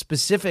 7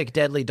 specific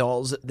deadly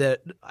dolls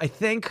that I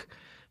think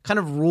kind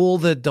of rule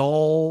the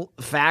doll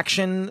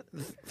faction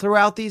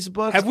throughout these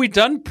books. Have we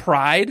done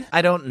Pride?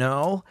 I don't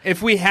know.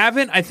 If we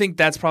haven't, I think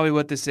that's probably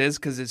what this is,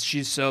 because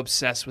she's so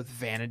obsessed with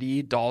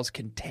vanity. Dolls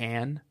can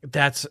tan.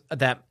 That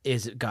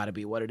is got to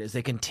be what it is.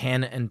 They can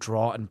tan and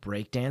draw and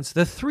break dance.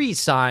 The 3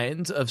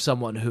 signs of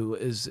someone who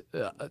is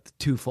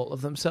too full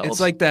of themselves. It's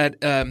like that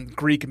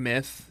Greek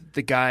myth,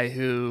 the guy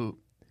who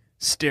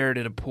stared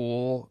at a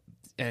pool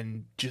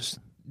and just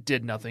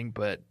did nothing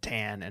but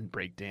tan and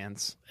break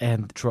dance,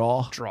 and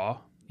draw.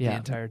 the Yeah.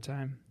 entire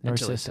time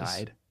until he Narcissus.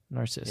 died.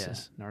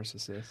 Narcissus. Yeah,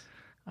 Narcissus,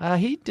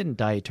 He didn't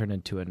die. He turned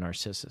into a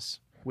narcissus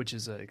which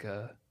is like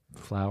a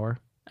flower.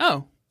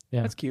 oh,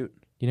 Yeah. that's cute.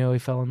 You know who he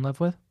fell in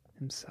love with?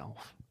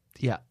 Himself,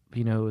 Yeah.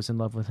 You know who was in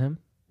love with him?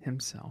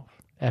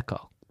 himself,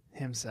 Echo.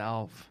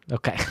 himself.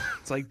 Okay.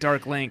 It's like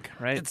Dark Link,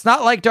 right? It's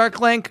not like Dark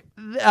Link,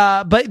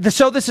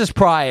 so this is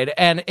Pride,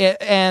 and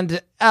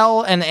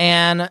Elle and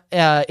Anne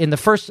in the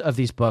first of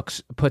these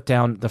books put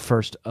down the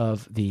first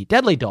of the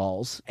Deadly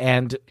Dolls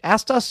and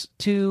asked us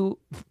to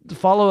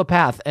follow a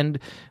path, and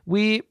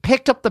we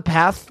picked up the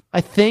path.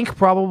 I think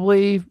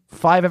probably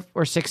 5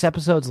 or 6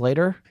 episodes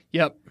later,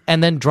 Yep.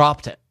 and then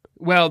dropped it.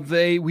 Well,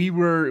 we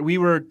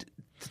were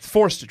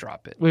forced to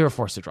drop it. We were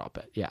forced to drop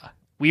it. Yeah,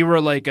 We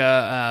were like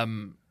a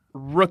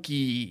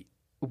rookie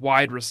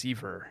wide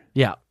receiver,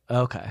 yeah,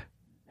 okay,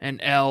 and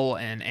Elle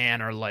and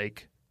Anne are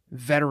like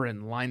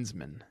veteran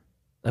linesmen,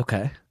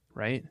 okay.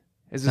 right?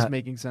 Is this Uh,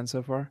 making sense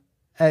so far?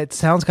 It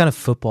sounds kind of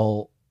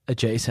football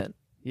adjacent.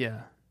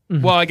 Yeah.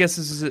 Mm-hmm. Well, I guess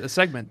this is a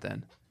segment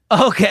then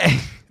Okay.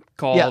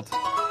 called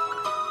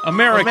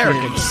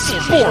American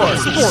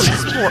Sports.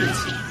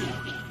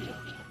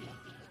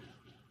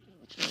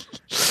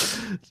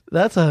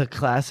 That's a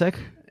classic.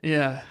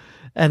 Yeah.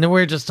 And then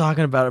we're just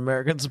talking about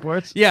American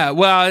sports. Yeah.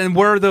 Well, and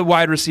we're the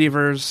wide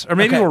receivers, or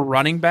maybe Okay. we're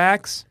running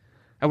backs,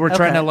 and we're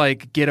trying Okay. to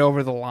like get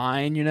over the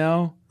line, you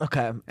know.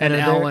 Okay. And are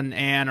Elle there- and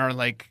Anne are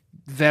like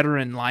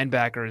veteran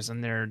linebackers,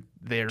 and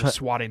they're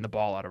swatting the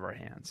ball out of our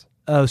hands.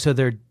 Oh, so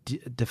they're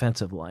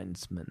defensive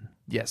linesmen.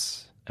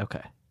 Yes.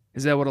 Okay.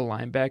 Is that what a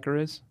linebacker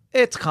is?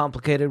 It's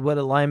complicated what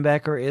a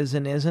linebacker is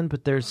and isn't,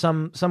 but there's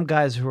some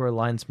guys who are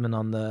linesmen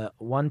on the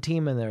one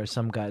team, and there are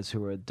some guys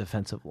who are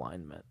defensive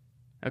linemen.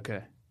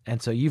 Okay.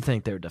 And so you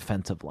think they're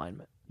defensive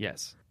linemen,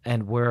 Yes.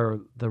 and we're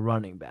the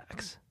running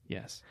backs.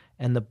 Yes.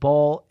 And the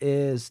ball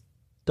is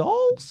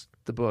dolls?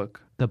 The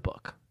book. The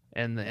book.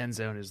 And the end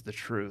zone is the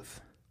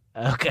truth.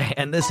 Okay,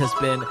 and this has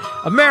been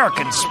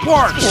American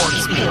Sports.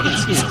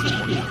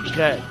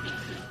 Okay.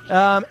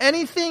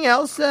 Anything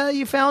else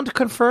you found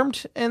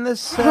confirmed in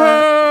this?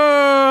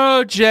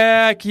 Oh,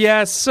 Jack,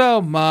 yes,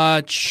 so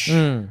much.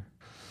 Hmm.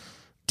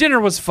 Dinner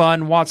was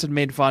fun. Watson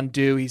made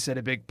fondue. He set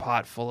a big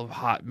pot full of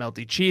hot,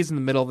 melty cheese in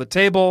the middle of the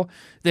table.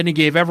 Then he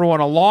gave everyone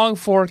a long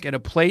fork and a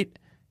plate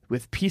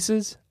with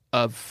pieces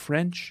of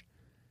French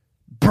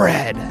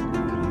bread.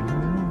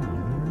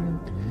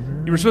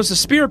 You were supposed to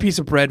spear a piece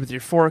of bread with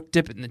your fork,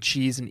 dip it in the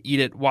cheese, and eat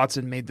it.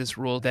 Watson made this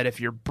rule that if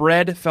your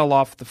bread fell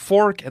off the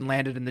fork and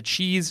landed in the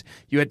cheese,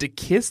 you had to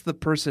kiss the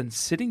person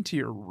sitting to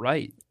your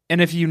right. And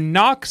if you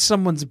knock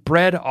someone's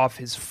bread off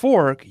his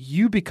fork,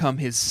 you become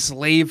his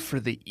slave for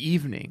the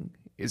evening,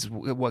 is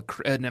what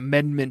an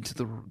amendment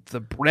to the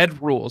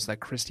bread rules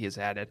that Christie has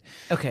added.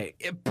 Okay.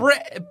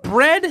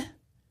 Bread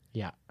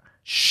Yeah.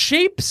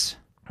 shapes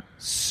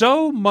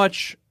so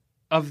much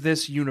of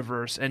this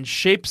universe and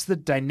shapes the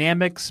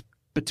dynamics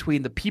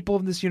between the people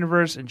of this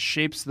universe and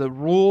shapes the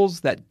rules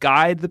that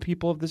guide the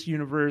people of this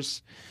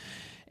universe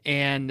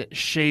and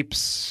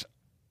shapes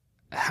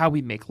how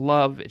we make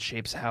love. It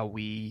shapes how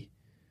we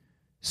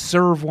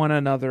serve one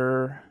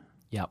another.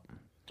 Yep.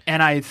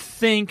 And I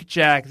think,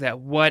 Jack, that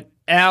what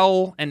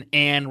Elle and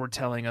Anne were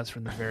telling us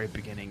from the very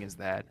beginning is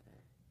that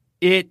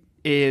it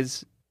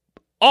is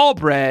all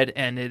bread,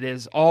 and it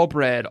is all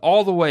bread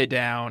all the way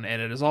down,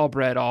 and it is all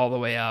bread all the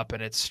way up,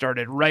 and it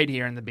started right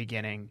here in the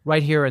beginning.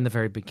 Right here in the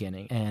very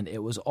beginning. And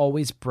it was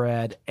always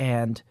bread.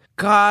 And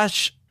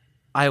gosh,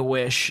 I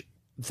wish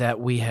that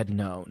we had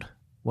known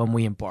when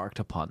we embarked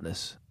upon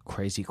this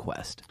crazy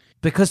quest.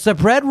 Because the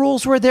bread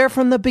rules were there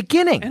from the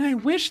beginning. And I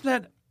wish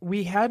that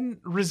we hadn't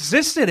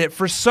resisted it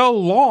for so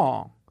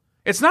long.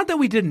 It's not that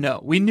we didn't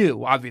know. We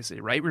knew, obviously,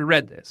 right? We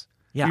read this.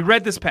 Yeah. We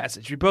read this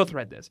passage. We both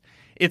read this.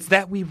 It's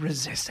that we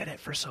resisted it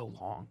for so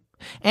long.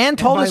 And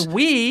told by us...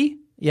 we,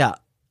 Yeah.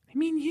 I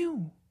mean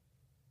you.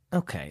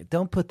 Okay,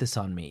 don't put this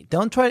on me.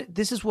 Don't try...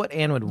 This is what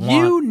Anne would want.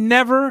 You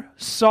never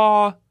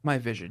saw my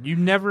vision. You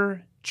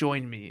never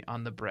joined me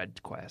on the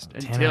bread quest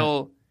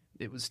until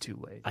it was too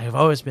late. I have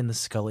always been the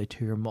Scully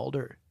to your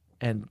Mulder.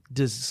 And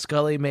does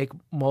Scully make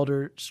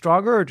Mulder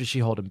stronger, or does she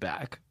hold him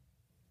back?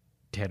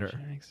 Tanner.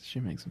 She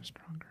makes him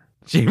stronger.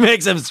 She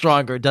makes him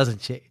stronger,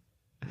 doesn't she?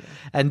 Yeah.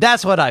 And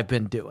that's what I've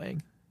been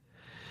doing.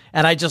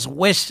 And I just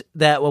wish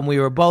that when we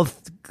were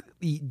both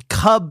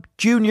Cub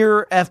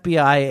Junior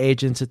FBI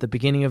agents at the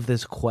beginning of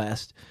this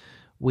quest,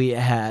 we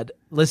had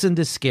listened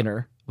to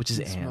Skinner, which is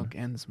Anne.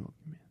 And the Smoking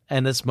Man.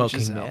 And the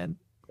Smoking Man,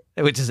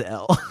 which is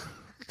Elle.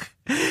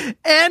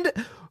 And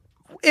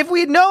if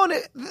we'd known,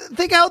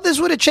 think how this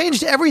would have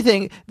changed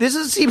everything.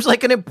 Seems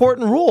like an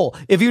important rule.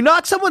 If you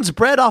knock someone's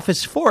bread off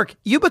his fork,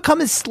 you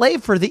become his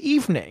slave for the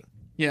evening.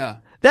 Yeah.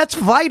 That's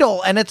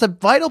vital, and it's a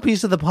vital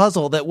piece of the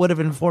puzzle that would have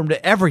informed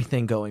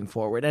everything going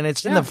forward. And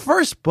it's in the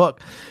first book.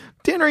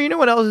 Tanner, you know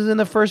what else is in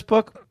the first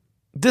book?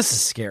 This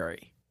is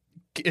scary.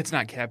 It's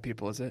not cat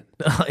people, is it?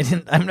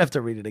 I'm going to have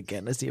to read it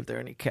again to see if there are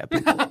any cat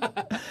people.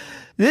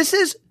 This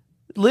is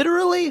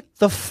literally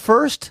the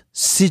first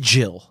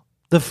sigil,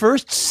 the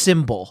first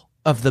symbol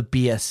of the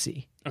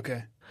BSC.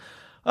 Okay.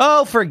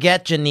 Oh,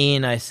 forget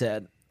Janine, I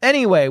said.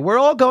 Anyway, we're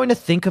all going to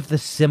think of the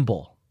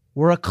symbol.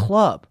 We're a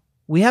club.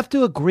 We have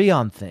to agree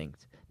on things.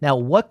 Now,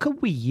 what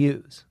could we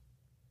use?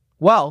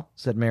 Well,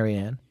 said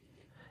Marianne,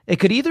 it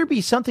could either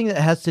be something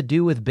that has to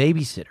do with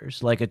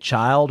babysitters, like a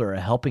child or a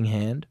helping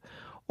hand,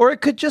 or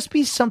it could just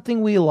be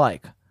something we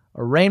like,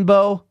 a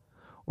rainbow,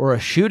 or a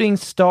shooting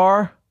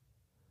star,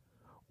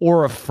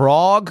 or a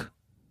frog.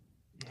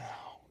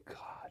 Oh,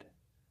 God.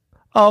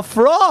 A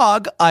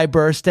frog, I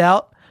burst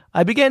out.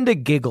 I began to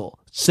giggle.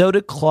 So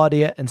did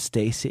Claudia and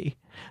Stacy.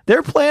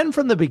 Their plan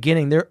from the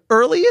beginning, their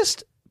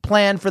earliest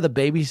plan for the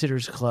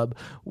Babysitters Club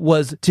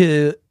was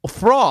to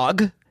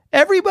frog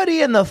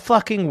everybody in the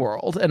fucking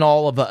world and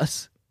all of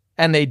us.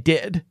 And they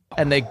did.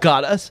 And they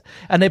got us.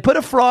 And they put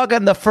a frog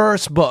in the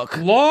first book.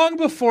 Long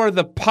before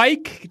the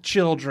Pike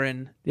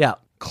children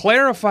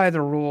clarify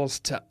the rules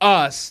to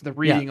us, the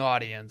reading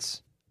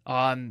audience,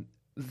 on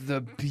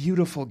the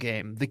beautiful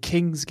game, the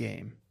King's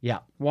Game. Yeah.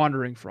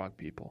 Wandering Frog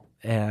People.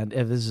 And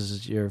if this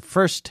is your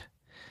first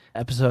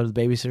episode of the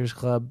Babysitters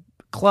Club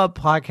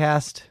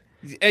podcast...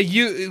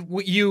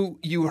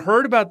 You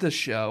heard about this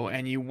show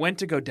and you went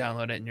to go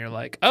download it and you're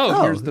like,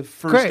 here's the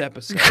first great.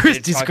 episode.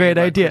 Christy's great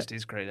idea.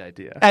 Christy's great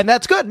idea. And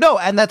that's good. No,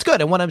 and that's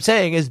good. And what I'm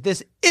saying is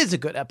this is a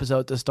good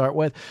episode to start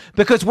with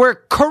because we're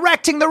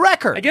correcting the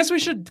record. I guess we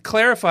should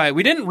clarify.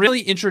 We didn't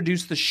really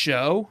introduce the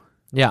show.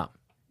 Yeah.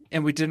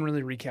 And we didn't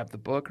really recap the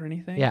book or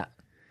anything. Yeah.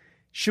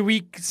 Should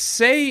we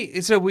say,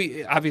 so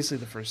we, obviously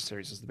the first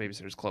series is the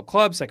Babysitters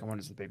Club. Second one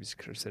is the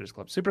Babysitters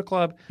Club Super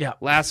Club. Yeah.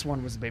 Last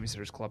one was the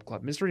Babysitters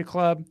Club Mystery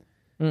Club.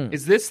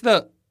 Is this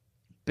the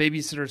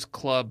Babysitters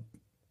Club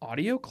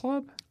audio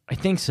club? I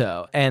think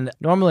so. And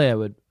normally I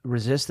would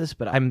resist this,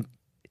 but I'm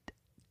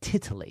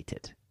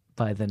titillated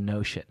by the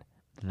notion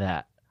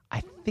that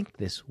I think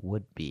this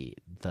would be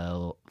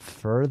the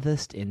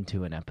furthest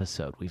into an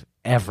episode we've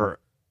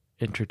ever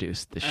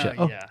introduced the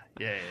show.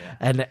 Yeah.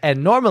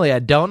 And normally I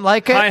don't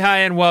like it. Hi,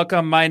 and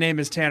welcome. My name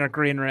is Tanner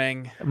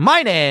Greenring.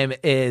 My name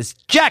is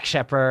Jack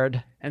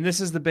Shepard. And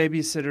this is the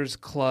Babysitters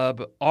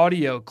Club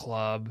audio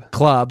club.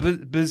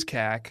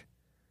 BizCac.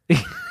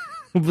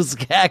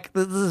 BizCac.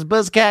 This is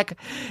BizCac.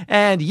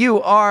 And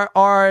you are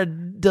our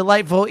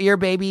delightful ear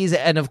babies.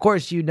 And of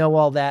course, you know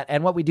all that.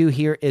 And what we do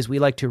here is we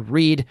like to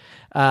read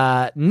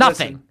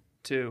nothing.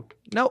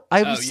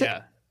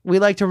 We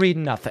like to read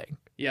nothing.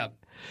 Yeah.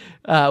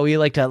 We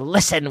like to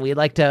listen. We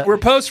like to... We're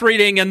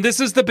post-reading, and this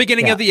is the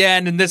beginning of the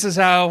end, and this is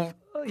how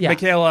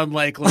Michaela and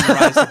Lakeland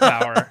rise to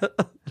power.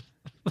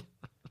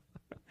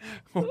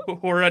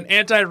 We're an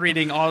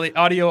anti-reading,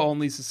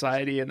 audio-only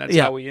society, and that's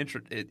how we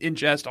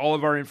ingest all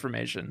of our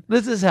information.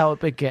 This is how it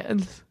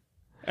begins.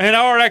 And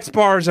our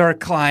X-Bar is our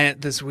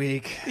client this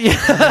week. Yeah,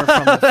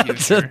 from the future.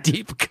 It's a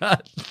deep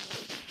cut.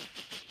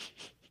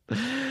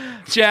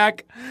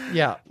 Jack,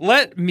 yeah.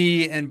 Let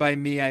me, and by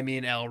me I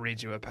mean Elle,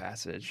 read you a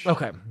passage.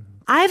 Okay.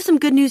 I have some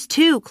good news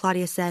too,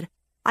 Claudia said.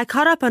 I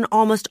caught up on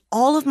almost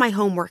all of my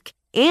homework,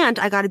 and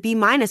I got a B-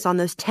 on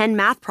those 10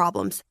 math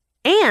problems.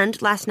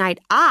 And last night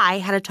I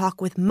had a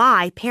talk with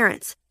my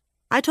parents.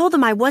 I told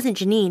them I wasn't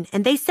Janine,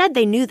 and they said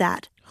they knew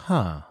that.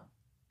 Huh.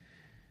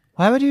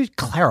 Why would you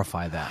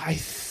clarify that? I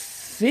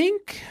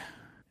think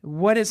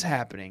what is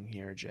happening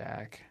here,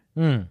 Jack,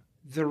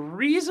 the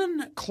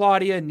reason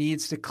Claudia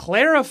needs to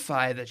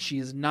clarify that she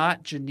is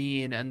not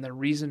Janine and the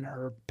reason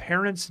her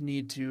parents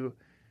need to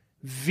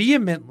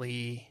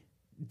vehemently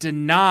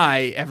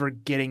deny ever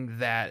getting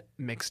that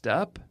mixed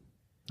up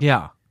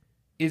Yeah.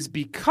 is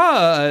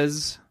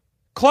because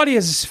Claudia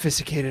is a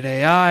sophisticated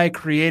AI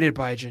created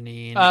by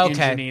Janine in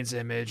Janine's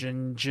image,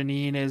 and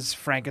Janine is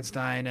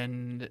Frankenstein,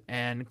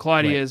 and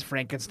Claudia is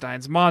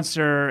Frankenstein's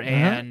monster,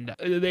 and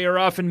they are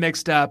often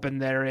mixed up, and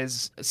there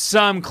is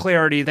some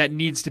clarity that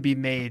needs to be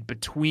made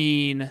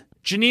between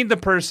Janine the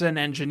person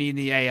and Janine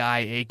the AI,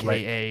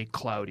 aka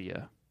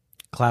Claudia.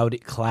 Cloud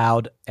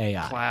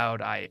AI.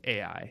 Cloud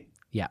AI.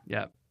 Yeah.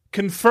 Yep.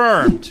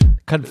 Confirmed.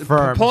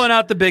 Confirmed. Pulling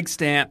out the big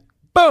stamp.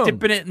 Boom.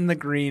 Dipping it in the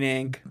green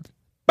ink.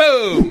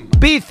 Boom.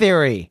 B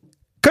theory.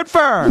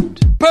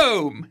 Confirmed.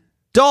 Boom.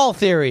 Doll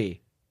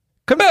theory.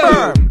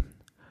 Confirmed.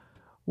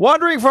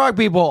 Wandering frog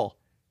people.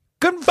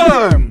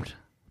 Confirmed.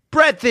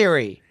 Bread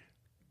theory.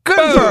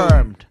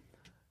 Confirmed.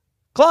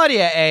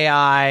 Claudia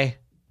AI.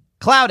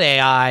 Cloud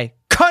AI.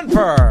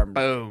 Confirmed.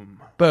 Boom.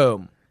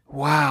 Boom.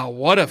 Wow,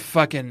 what a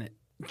fucking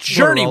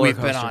journey roller we've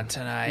been coaster. on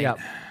tonight. Yep.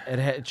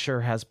 It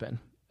sure has been.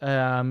 You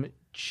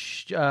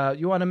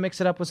want to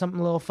mix it up with something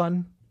a little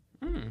fun?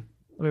 Let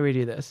me read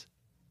you this.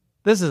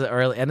 This is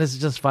early, and this is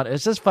just fun.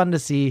 It's just fun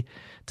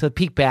to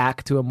peek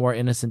back to a more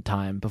innocent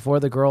time before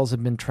the girls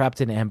have been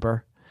trapped in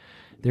amber.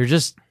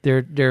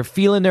 They're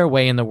feeling their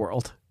way in the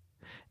world.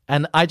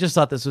 And I just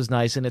thought this was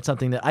nice, and it's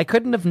something that I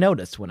couldn't have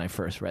noticed when I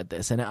first read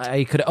this. And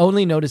I could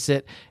only notice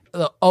it.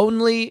 The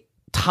only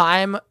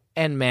time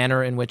and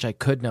manner in which I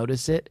could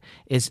notice it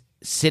is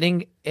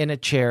sitting in a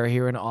chair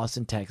here in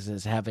Austin,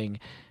 Texas,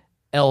 having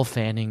Elle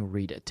Fanning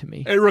read it to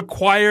me. It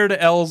required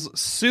Elle's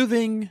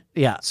soothing,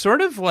 Yeah. sort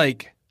of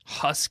like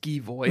husky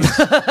voice.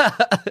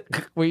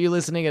 Were you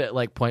listening at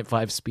like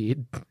 0.5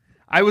 speed?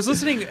 I was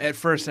listening at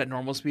first at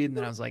normal speed, and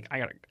then I was like,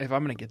 if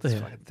I'm going to get this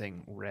fucking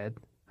thing read,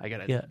 I got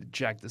to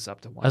jack this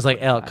up to 1. I was like,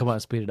 Elle, come on,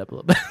 speed it up a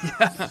little bit.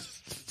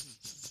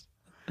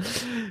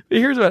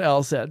 Here's what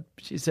Elle said.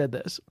 She said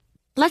this.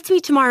 Let's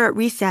meet tomorrow at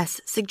recess,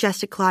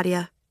 suggested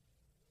Claudia.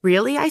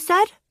 Really? I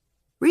said.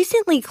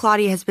 Recently,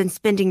 Claudia has been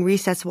spending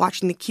recess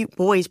watching the cute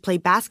boys play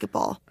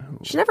basketball.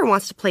 She never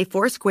wants to play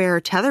foursquare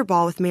or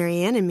tetherball with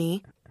Marianne and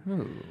me.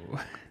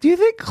 Do you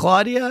think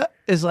Claudia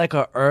is like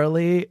an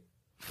early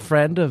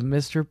friend of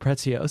Mr.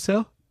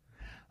 Prezioso?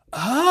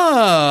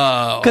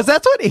 Oh. Because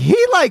that's what he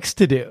likes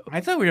to do. I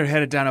thought we were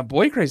headed down a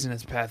boy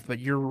craziness path, but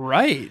you're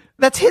right.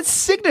 That's his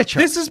signature.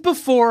 This is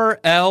before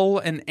Elle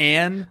and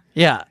Anne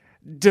Yeah.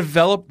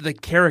 developed the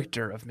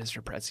character of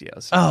Mr.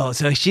 Prezioso. Oh,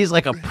 so she's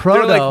like a They're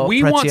proto like,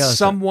 we want Prezioso.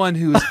 someone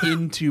who's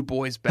into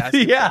boys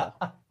basketball. Yeah.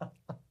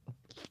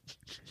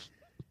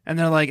 And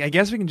they're like, I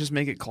guess we can just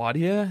make it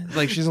Claudia.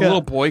 Like, she's a Yeah.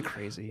 little boy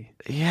crazy.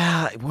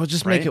 Yeah, we'll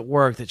just Right? make it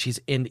work that she's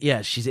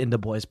into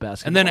boys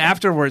basketball. And then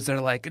afterwards, they're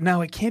like,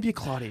 no, it can't be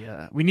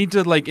Claudia. We need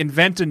to, like,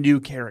 invent a new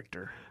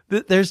character.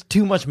 There's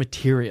too much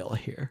material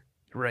here.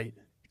 Right.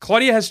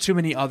 Claudia has too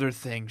many other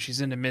things.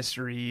 She's into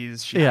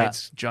mysteries. She Yeah.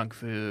 hides junk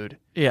food.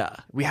 Yeah.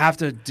 We have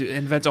to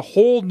invent a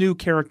whole new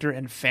character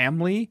and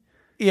family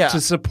Yeah. to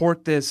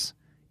support this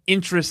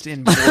interest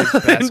in boys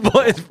and basketball.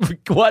 boys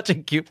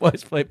watching cute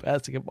boys play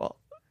basketball.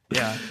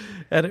 Yeah.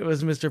 And it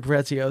was Mr.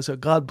 Prezioso.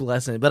 God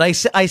bless him. But I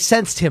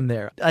sensed him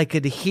there. I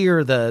could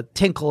hear the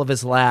tinkle of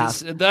his laugh.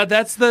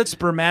 That's the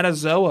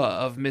spermatozoa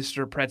of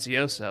Mr.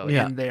 Prezioso,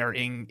 Yeah. and they are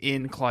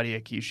in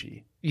Claudia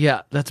Cucci.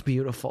 Yeah, that's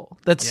beautiful.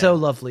 That's so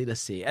lovely to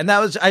see. And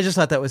I just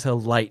thought that was a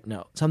light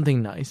note,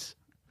 something nice.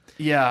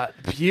 Yeah,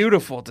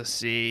 beautiful to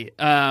see.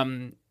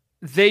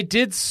 They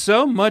did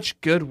so much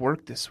good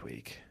work this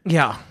week,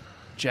 Yeah.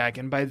 Jack,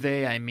 and by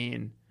they I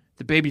mean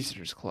the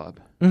Babysitters Club.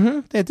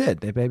 Mm-hmm. They did.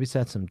 They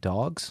babysat some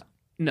dogs.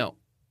 No,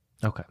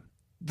 Okay.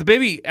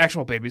 the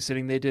actual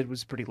babysitting they did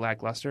was pretty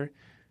lackluster.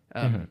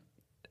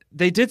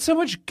 They did so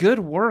much good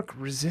work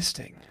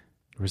resisting.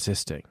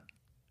 Resisting.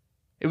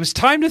 It was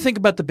time to think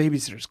about the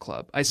Babysitters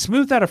Club. I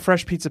smoothed out a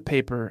fresh piece of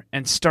paper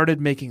and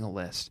started making a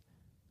list.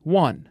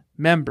 1.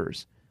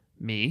 Members.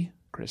 Me,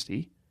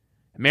 Christy,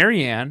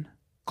 Marianne,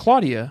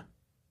 Claudia.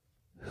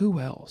 Who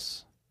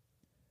else?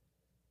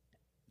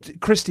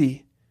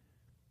 Christy,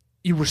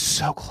 you were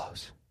so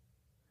close.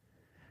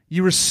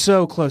 You were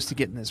so close to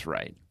getting this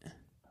right.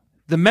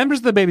 The members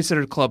of the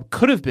Babysitter Club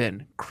could have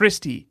been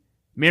Christy,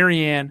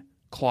 Marianne,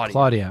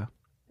 Claudia.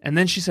 And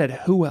then she said,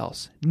 who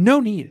else? No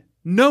need.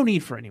 No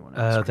need for anyone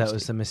else. That Christy.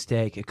 was a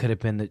mistake. It could have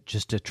been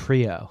just a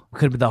trio. It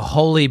could have been the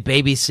holy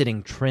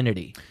babysitting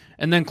trinity.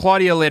 And then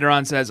Claudia later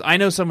on says, I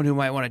know someone who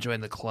might want to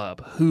join the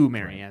club. Who,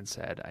 Marianne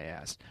said, I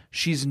asked.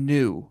 She's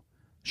new.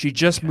 She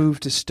just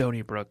moved to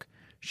Stony Brook.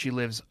 She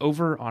lives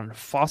over on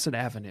Fawcett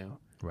Avenue.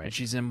 Right. And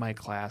she's in my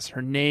class.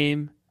 Her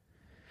name,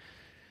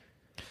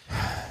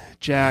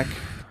 Jack,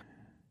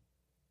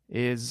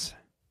 is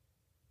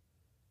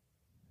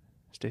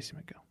Stacey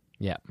McGill.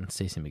 Yeah, and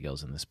Stacey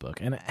McGill's in this book.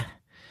 And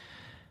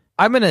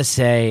I'm going to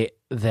say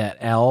that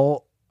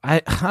Elle I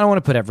don't want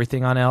to put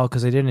everything on Elle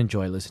because I did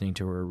enjoy listening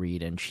to her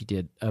read, and she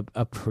did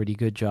a pretty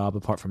good job,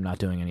 apart from not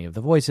doing any of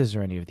the voices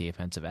or any of the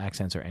offensive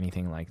accents or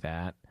anything like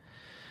that.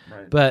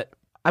 Right. But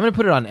I'm going to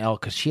put it on Elle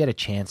because she had a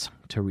chance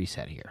to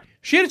reset here.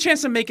 She had a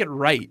chance to make it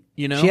right,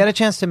 you know? She had a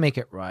chance to make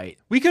it right.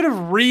 We could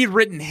have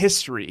rewritten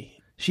history.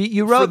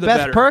 You wrote the Beth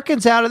better.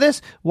 Perkins out of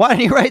this? Why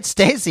didn't you write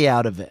Stacy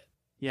out of it?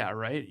 Yeah,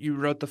 right? You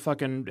wrote the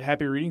fucking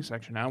happy reading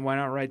section out. Why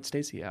not write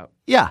Stacy out?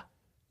 Yeah.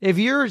 If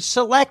you're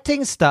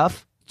selecting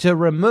stuff to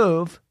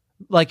remove,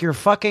 like you're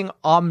fucking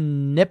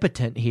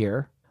omnipotent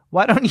here,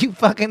 why don't you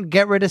fucking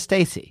get rid of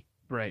Stacy?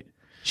 Right.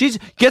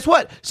 Guess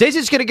what?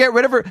 Stacy's going to get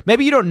rid of her.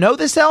 Maybe you don't know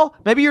this, Elle.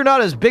 Maybe you're not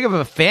as big of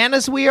a fan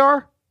as we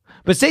are.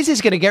 But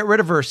Stacy's going to get rid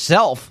of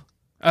herself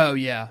Oh,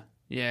 yeah.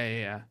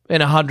 Yeah. in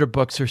 100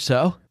 books or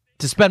so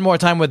to spend more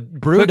time with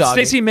But Brewdog.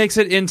 Stacy makes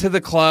it into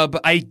the club.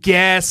 I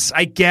guess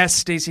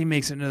Stacy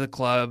makes it into the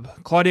club.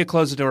 Claudia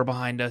closed the door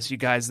behind us. You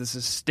guys, this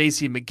is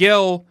Stacy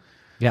McGill.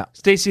 Yeah.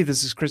 Stacy,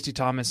 this is Christy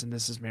Thomas, and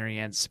this is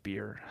Marianne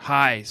Spear.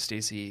 Hi,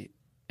 Stacy.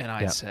 And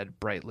I said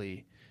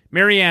brightly.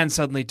 Marianne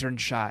suddenly turned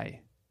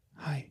shy.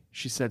 Hi,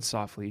 she said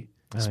softly,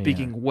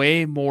 speaking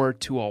way more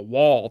to a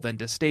wall than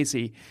to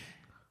Stacy.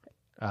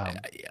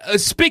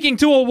 Speaking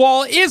to a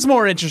wall is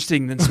more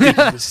interesting than speaking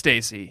to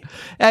Stacy.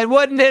 And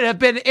wouldn't it have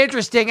been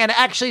interesting and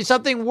actually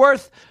something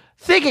worth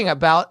thinking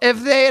about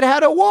if they had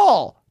had a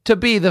wall to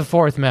be the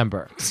fourth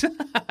member?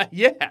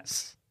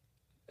 Yes.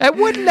 And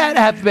wouldn't that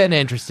have been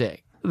interesting?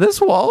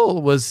 This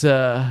wall was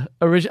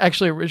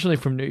actually originally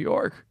from New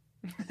York.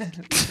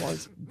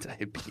 Was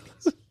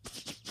diabetes.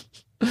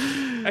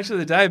 Actually,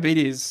 the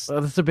diabetes,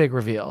 Well, that's a big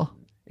reveal.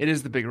 it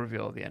is the big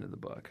reveal at the end of the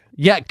book.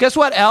 Yeah, guess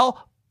what,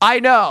 Elle? I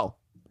know.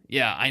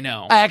 Yeah, I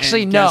know. I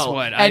actually And know. Guess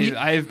what? And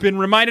I've been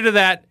reminded of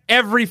that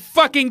every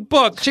fucking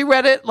book. She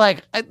read it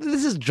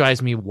this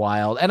drives me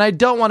wild, and I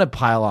don't want to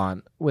pile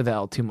on with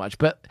Elle too much.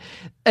 But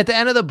at the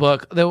end of the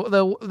book,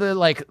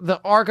 the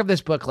arc of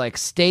this book, like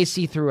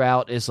Stacy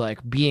throughout is like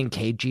being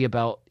cagey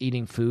about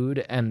eating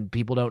food, and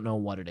people don't know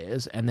what it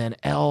is. And then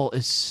Elle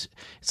it's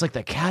like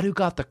the cat who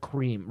got the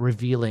cream,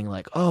 revealing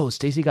like, oh,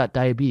 Stacy got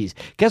diabetes.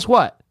 Guess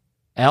what,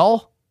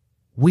 Elle?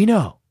 We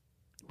know.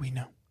 We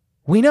know.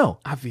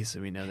 Obviously,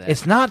 we know that.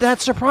 It's not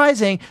that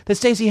surprising that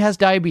Stacy has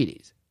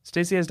diabetes.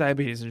 Stacey has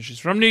diabetes, and she's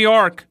from New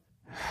York.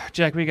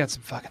 Jack, we got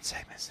some fucking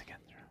segments to get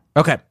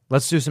through. Okay,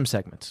 let's do some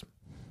segments.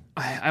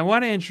 I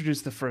want to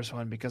introduce the first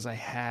one because I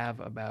have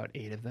about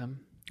 8 of them,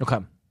 Okay.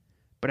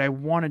 but I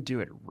want to do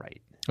it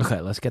right. Okay,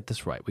 let's get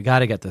this right. We got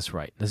to get this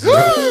right. This is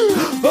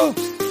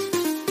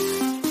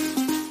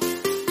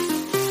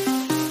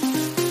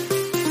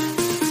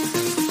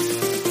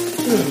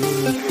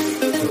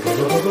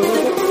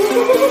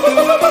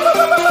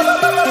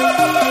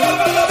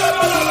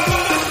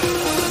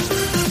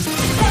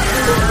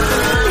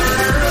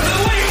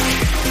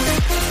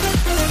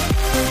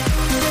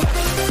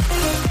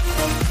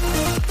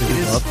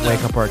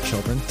wake up our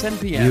children. 10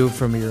 p.m. You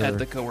from your at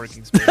the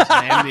co-working space.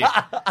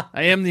 I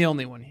am the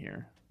only one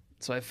here,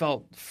 so I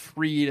felt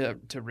free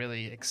to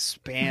really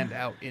expand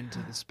out into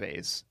the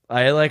space.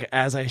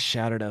 as I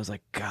shouted, I was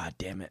like, God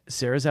damn it.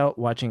 Sarah's out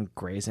watching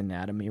Grey's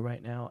Anatomy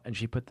right now, and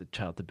she put the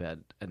child to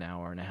bed an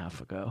hour and a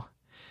half ago.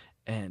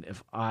 And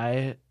if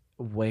I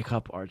wake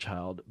up our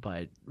child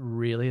by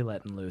really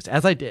letting loose,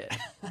 as I did,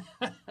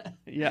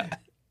 Yeah.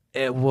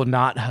 it will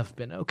not have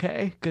been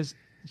okay, because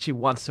she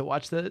wants to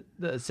watch the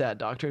sad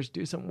doctors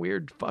do some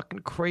weird fucking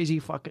crazy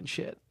fucking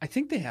shit. I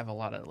think they have a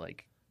lot of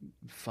like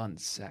fun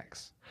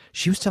sex.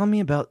 She was telling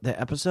me about the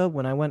episode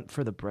when I went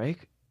for the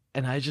break,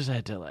 and I just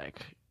had to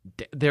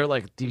they're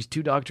like, these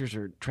 2 doctors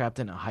are trapped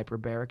in a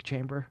hyperbaric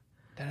chamber.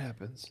 That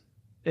happens.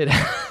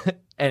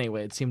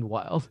 Anyway, it seemed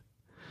wild.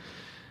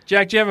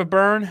 Jack, do you have a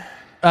burn?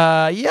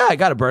 Yeah, I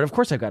got a burn. Of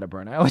course I got a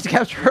burn. I always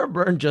capture a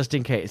burn just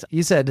in case.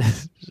 You said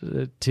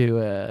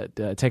to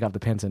take off the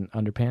pants and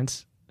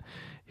underpants.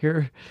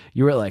 Here,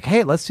 you were like,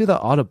 hey, let's do the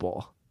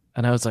audible.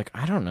 And I was like,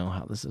 I don't know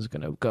how this is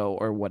going to go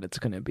or what it's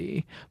going to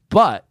be.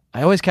 But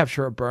I always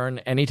capture a burn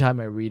anytime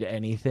I read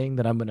anything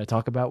that I'm going to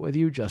talk about with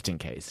you, just in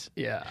case.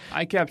 Yeah,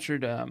 I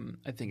captured,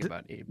 I think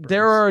about 8 burns.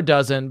 There are a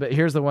dozen, but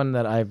here's the one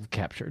that I've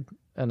captured,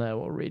 and I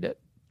will read it.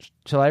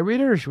 Shall I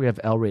read it, or should we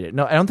have Elle read it?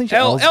 No, I don't think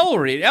Elle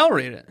read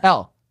it.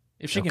 Elle.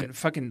 If she can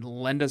fucking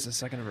lend us a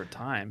second of her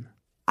time.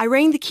 I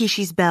rang the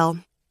Kishi's bell.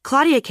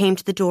 Claudia came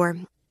to the door.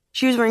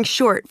 She was wearing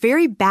short,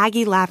 very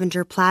baggy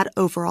lavender plaid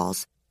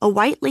overalls, a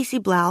white lacy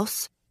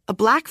blouse, a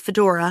black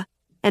fedora,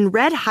 and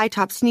red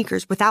high-top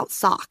sneakers without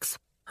socks.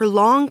 Her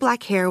long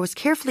black hair was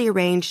carefully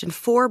arranged in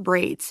 4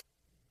 braids.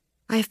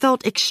 I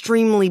felt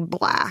extremely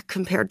black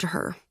compared to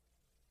her.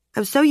 I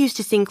was so used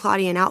to seeing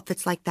Claudia in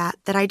outfits like that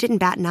I didn't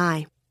bat an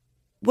eye.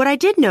 What I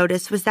did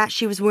notice was that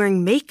she was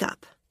wearing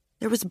makeup.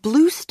 There was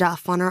blue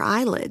stuff on her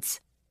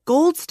eyelids,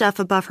 gold stuff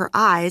above her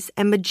eyes,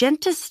 and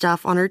magenta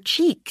stuff on her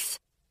cheeks.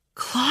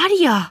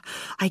 Claudia,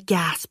 I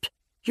gasped.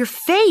 Your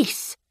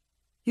face!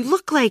 You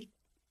look like...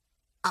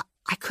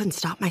 I couldn't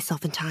stop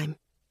myself in time.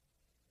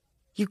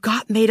 You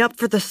got made up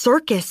for the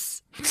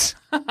circus.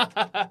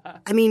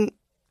 I mean,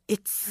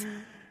 it's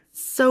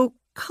so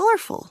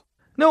colorful.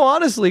 No,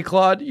 honestly,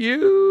 Claude,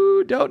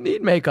 you don't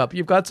need makeup.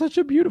 You've got such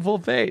a beautiful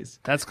face.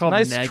 That's called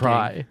nice negging.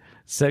 try,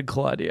 said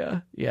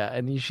Claudia. Yeah,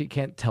 and she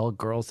can't tell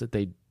girls that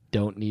they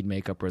don't need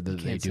makeup or that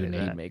they Can't do say need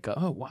that. makeup.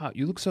 Oh, wow.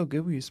 You look so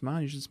good when you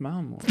smile. You should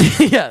smile more.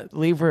 Yeah,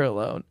 leave her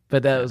alone.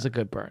 But that was a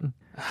good burn.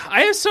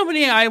 I have so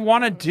many I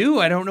want to do.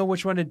 I don't know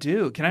which one to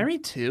do. Can I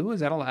read 2?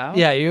 Is that allowed?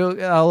 Yeah,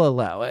 I'll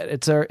allow it.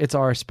 It's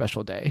our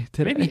special day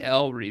today. Maybe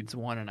Elle reads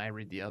one and I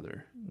read the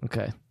other.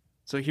 Okay.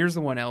 So here's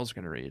the one Elle's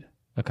going to read.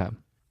 Okay.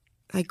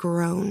 I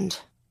groaned.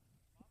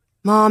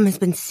 Mom has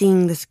been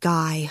seeing this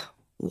guy,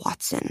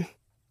 Watson,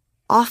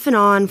 off and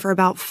on for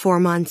about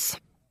 4 months.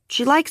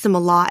 She likes him a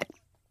lot,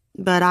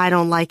 but I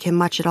don't like him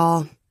much at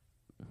all.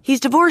 He's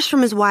divorced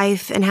from his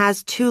wife and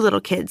has 2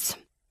 little kids.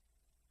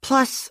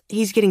 Plus,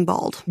 he's getting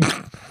bald.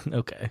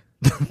 Okay.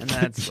 And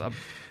that's a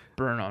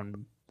burn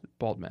on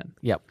bald men.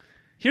 Yep.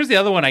 Here's the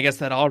other one, I guess,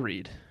 that I'll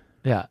read.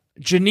 Yeah.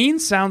 Janine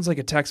sounds like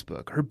a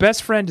textbook. Her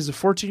best friend is a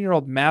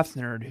 14-year-old math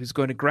nerd who's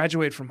going to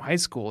graduate from high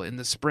school in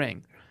the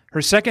spring.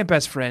 Her second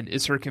best friend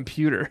is her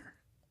computer.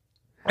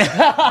 That's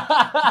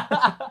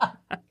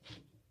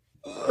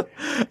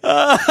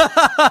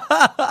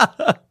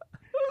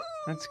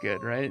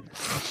good, right?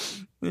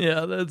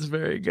 Yeah, that's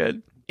very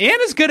good.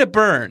 Anne is good at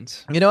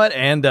burns. You know what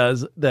Anne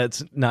does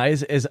that's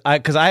nice is I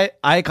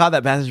caught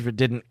that passage but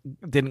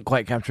didn't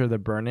quite capture the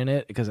burn in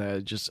it because I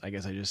guess I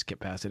just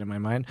skipped past it in my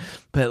mind.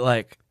 But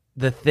like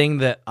the thing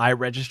that I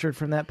registered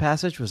from that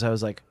passage was I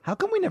was like, how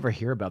come we never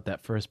hear about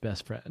that first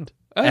best friend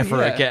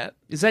ever again?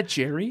 Is that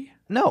Jerry?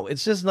 No,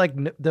 it's just like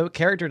the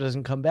character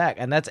doesn't come back,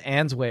 and that's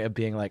Anne's way of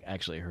being like,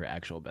 actually, her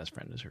actual best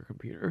friend is her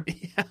computer.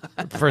 Yeah.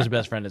 First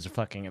best friend is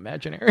fucking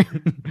imaginary.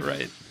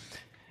 Right.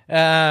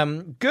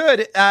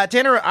 Good.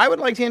 Tanner, I would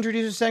like to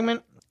introduce a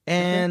segment,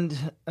 and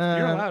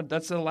You're allowed.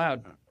 That's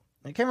allowed.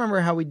 I can't remember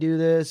how we do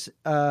this.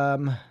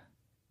 Your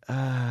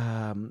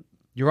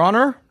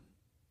Honor?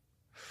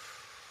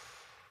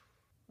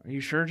 Are you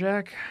sure,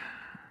 Jack?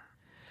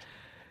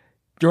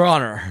 Your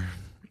Honor,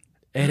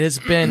 it has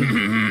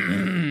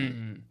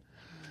been...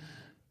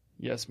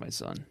 Yes, my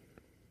son.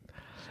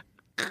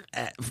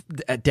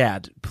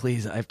 Dad,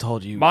 please, I've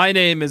told you. My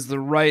name is the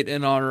Right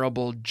and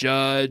Honorable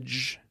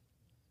Judge.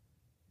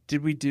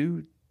 Did we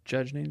do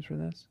judge names for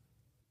this?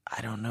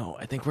 I don't know.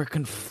 I think we're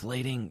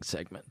conflating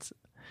segments.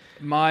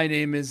 My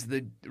name is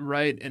the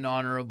Right and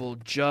Honorable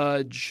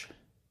Judge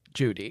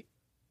Judy.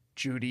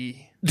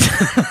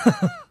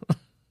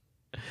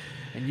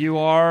 And you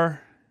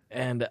are?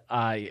 And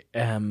I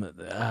am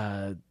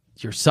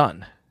your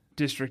son.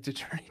 District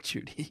Attorney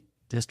Judy.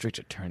 District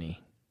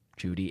Attorney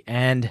Judy.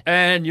 And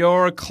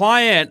your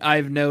client,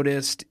 I've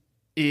noticed,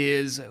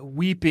 is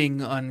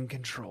weeping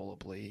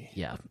uncontrollably.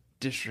 Yeah.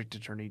 District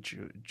Attorney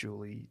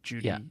Judy.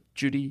 Yeah.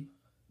 Judy?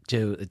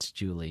 It's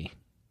Julie.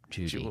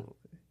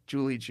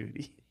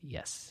 Judy.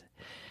 Yes.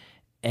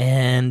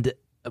 And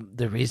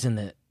the reason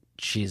that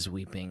she's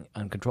weeping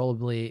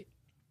uncontrollably,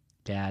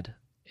 Dad,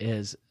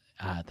 is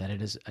that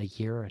it is a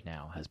year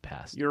now has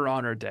passed. Your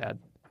Honor, Dad.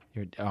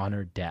 Your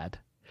Honor, Dad.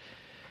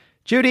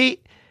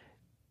 Judy,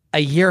 a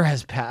year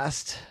has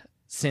passed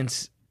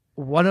since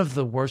one of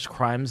the worst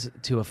crimes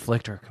to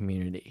afflict our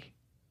community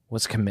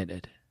was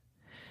committed.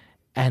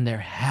 And there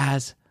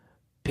has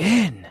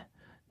been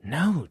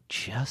no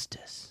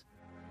justice.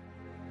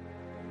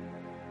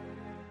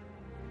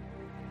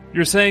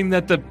 You're saying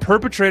that the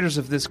perpetrators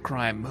of this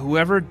crime,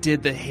 whoever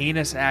did the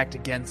heinous act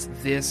against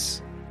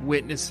this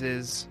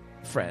witness's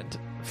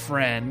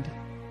friend,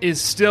 is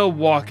still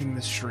walking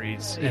the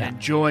streets and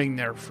enjoying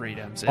their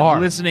freedoms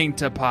and listening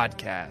to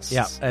podcasts.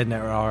 Yeah, and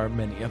there are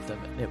many of them.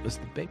 It was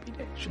the Baby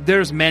Nation.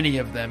 There's many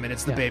of them, and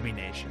it's the Baby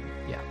Nation.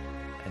 Yeah.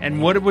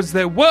 And what was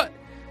the... What?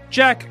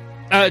 Jack,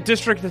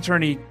 District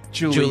Attorney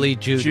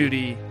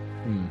Judy.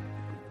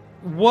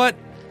 What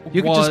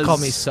You can just call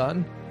me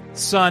son.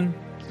 Son.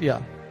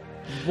 Yeah.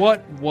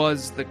 What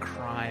was the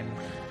crime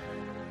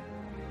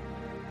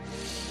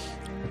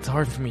It's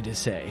hard for me to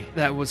say.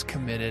 that was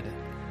committed?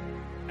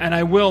 And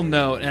I will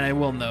note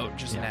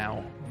just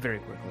now, very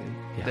quickly,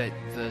 that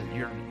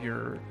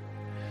your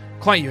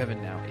client you have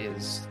in now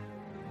is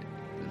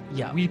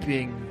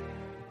weeping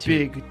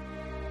big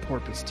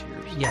porpoise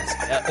tears. Yes.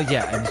 And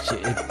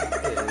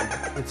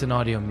it's an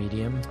audio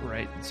medium.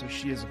 Right. So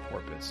she is a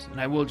porpoise. And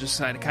I will just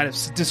kind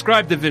of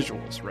describe the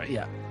visuals, right?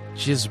 Yeah.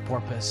 She is a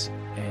porpoise,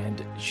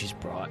 and she's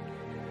brought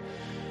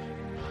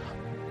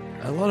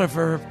a lot of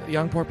her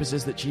young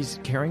porpoises that she's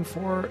caring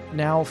for,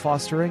 now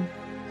fostering.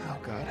 Oh,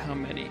 God. How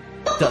many?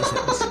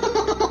 Dozens.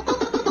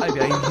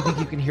 You think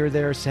you can hear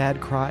their sad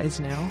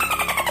cries now?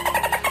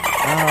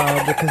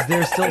 Because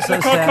they're still so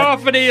the sad.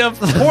 cacophony of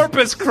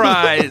porpoise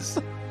cries.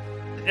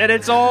 And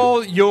it's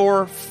all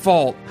your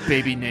fault,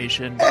 Baby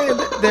Nation. And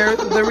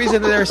the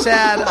reason that they're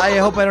sad, I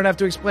hope I don't have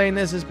to explain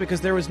this, is because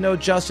there was no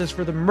justice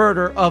for the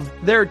murder of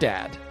their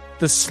dad,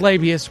 the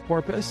Slabius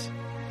porpoise.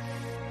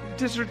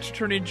 District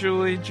Attorney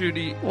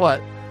Judy.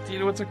 What? Do you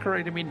know what's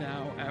occurring to me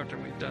now after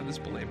we've done this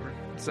belabor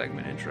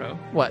segment intro?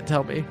 What?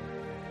 Tell me.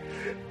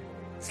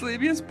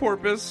 Slabius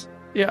porpoise.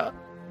 Yeah.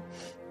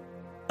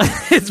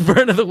 It's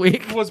burn of the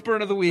week. Was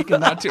burn of the week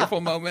and not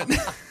tearful moment.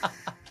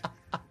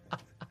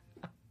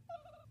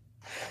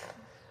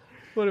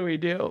 What do we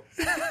do?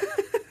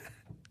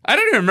 I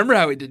don't even remember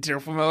how we did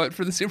Tearful Moment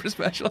for the Super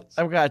Specials.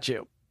 I've got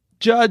you.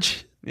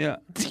 Judge, Yeah.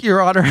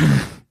 Your Honor,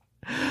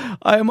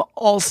 I am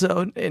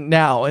also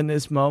now in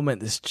this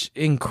moment, this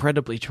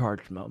incredibly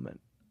charged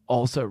moment,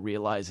 also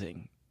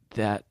realizing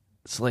that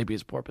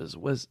Salacious Porpoise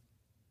was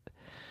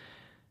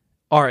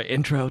our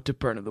intro to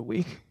Burn of the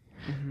Week.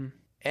 Mm-hmm.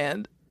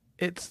 And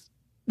it's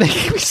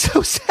making me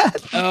so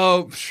sad.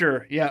 Oh,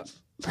 sure. Yeah.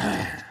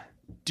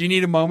 Do you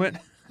need a moment?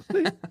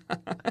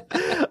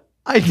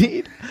 I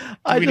need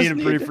a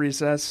brief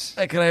recess?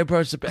 Can I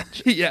approach the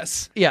bench?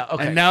 Yes. Yeah,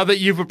 okay. And now that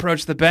you've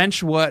approached the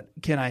bench, what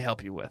can I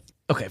help you with?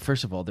 Okay,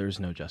 first of all, there's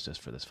no justice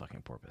for this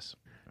fucking porpoise.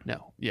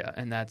 No. Yeah,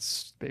 and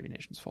that's Baby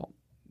Nation's fault.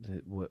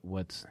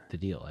 What's the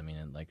deal? I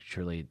mean, like,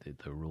 surely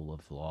the rule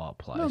of the law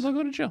applies. No, they'll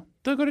go to jail.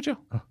 They'll go to jail.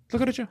 They'll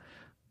go to jail.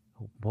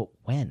 Well,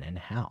 when and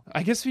how?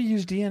 I guess we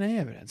use DNA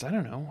evidence. I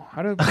don't know.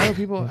 How do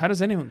people? How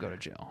does anyone go to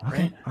jail?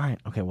 Okay, Right? all right.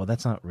 Okay, well,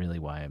 that's not really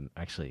why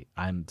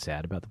I'm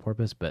sad about the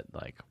porpoise, but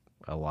like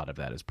a lot of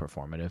that is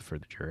performative for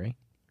the jury.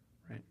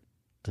 Right.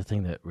 The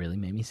thing that really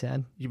made me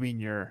sad. You mean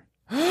your?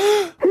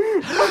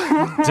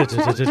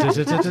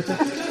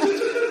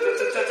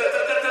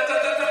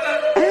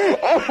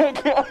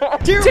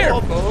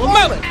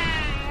 Moment.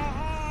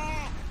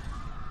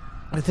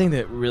 The thing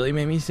that really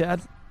made me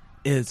sad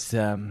is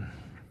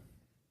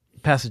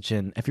passage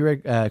in. Have you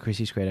read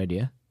Christie's Great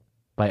Idea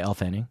by Elle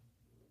Fanning?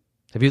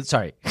 Have you?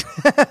 Sorry,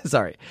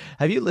 sorry.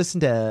 Have you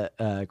listened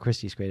to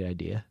Christie's Great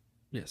Idea?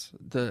 Yes,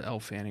 the Elle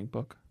Fanning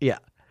book. Yeah,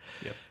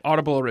 Yep.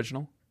 Audible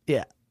original.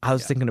 yeah. I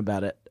was thinking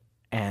about it,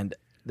 and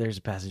there's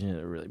a passage in it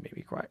that really made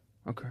me cry.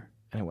 Okay.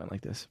 And it went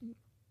like this.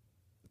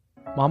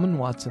 Mom and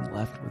Watson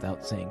left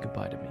without saying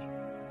goodbye to me.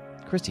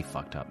 Christy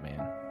fucked up, man.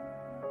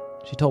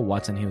 She told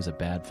Watson he was a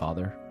bad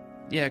father.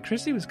 Yeah,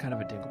 Christy was kind of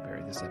a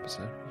dingleberry this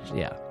episode.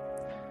 Yeah.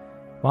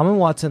 Mom and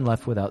Watson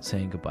left without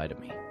saying goodbye to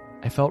me.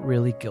 I felt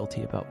really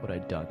guilty about what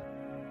I'd done.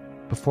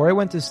 Before I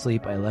went to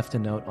sleep, I left a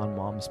note on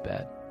Mom's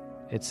bed.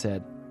 It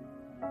said,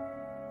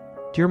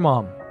 "Dear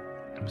Mom,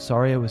 I'm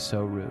sorry I was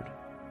so rude.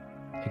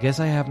 I guess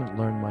I haven't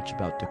learned much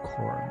about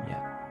decorum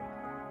yet.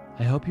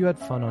 I hope you had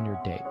fun on your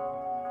date.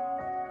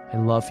 I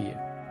love you.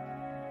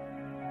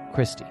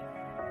 Christy."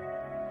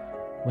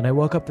 When I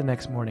woke up the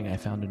next morning, I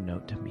found a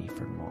note to me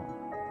from Mom.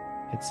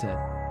 It said,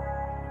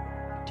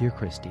 "Dear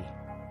Christy,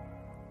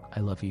 I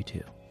love you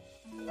too."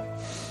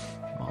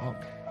 Mom.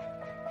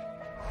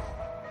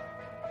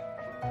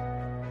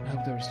 I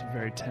hope there was some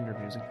very tender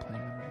music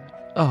playing under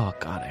that. Oh,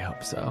 God, I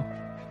hope so.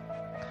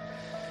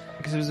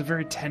 Because it was a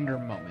very tender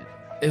moment.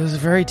 It was a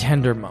very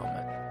tender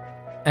moment.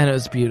 And it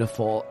was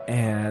beautiful.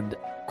 And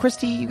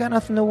Christy, you got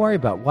nothing to worry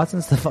about.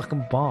 Watson's the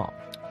fucking bomb.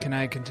 Can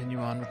I continue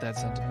on with that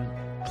sentiment?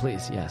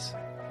 Please, yes.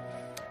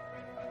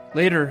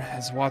 Later,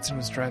 as Watson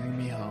was driving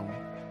me home,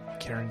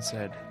 Karen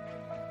said,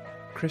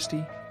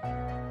 "Christy,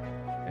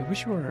 I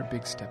wish you were our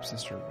big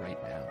stepsister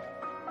right now."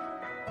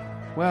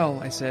 "Well,"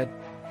 I said,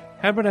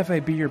 "how about if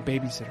I be your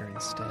babysitter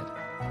instead?"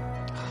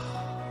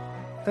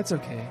 "That's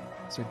okay,"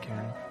 said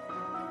Karen.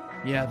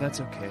 "Yeah,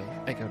 that's okay,"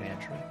 echoed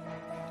Andrew.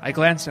 I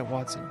glanced at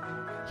Watson.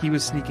 He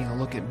was sneaking a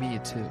look at me,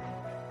 too.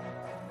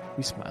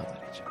 We smiled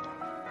at each other.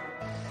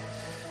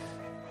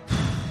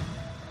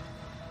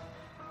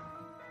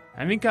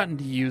 I haven't gotten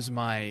to use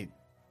my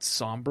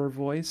somber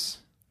voice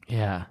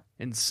Yeah,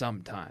 in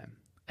some time,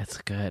 it's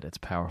good. It's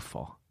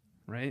powerful.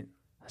 right?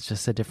 It's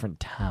just a different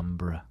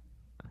timbre.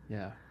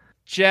 Yeah.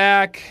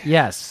 Jack,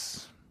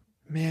 Yes.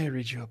 may I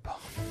read you a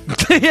poem?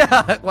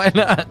 Yeah, why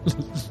not?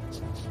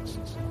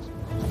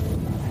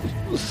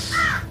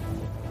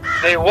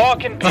 They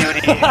walk in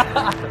beauty,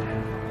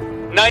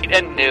 night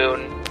and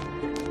noon.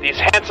 These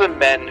handsome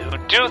men who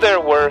do their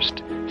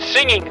worst,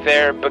 singing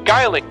their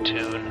beguiling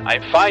tune, I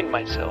find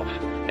myself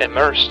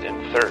immersed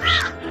in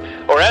thirst.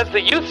 Or as the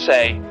youth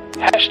say,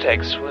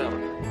 hashtag swoon.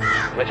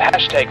 With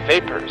hashtag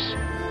vapors,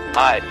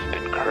 I've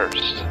been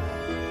cursed.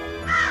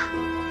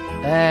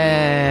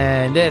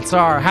 And it's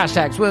our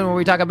hashtag swoon where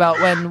we talk about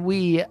when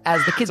we,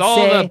 as the kids It's all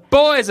say, the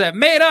boys that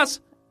made us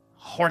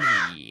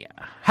horny.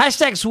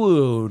 hashtag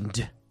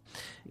swooned.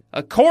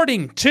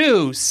 According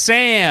to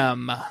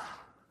Sam,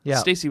 Yeah.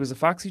 Stacy was a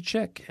foxy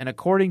chick, and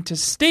according to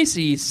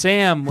Stacy,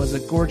 Sam was a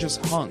gorgeous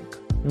hunk.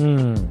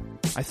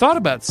 I thought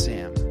about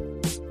Sam.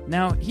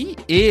 Now, he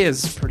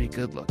is pretty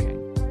good looking,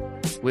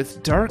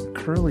 with dark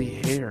curly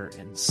hair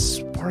and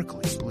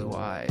sparkly blue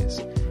eyes,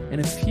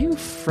 and a few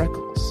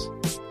freckles.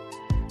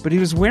 But he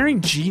was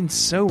wearing jeans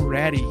so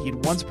ratty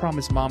he'd once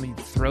promised Mom he'd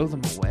throw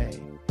them away.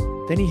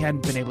 Then he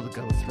hadn't been able to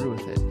go through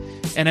with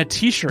it. And a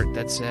t-shirt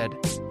that said,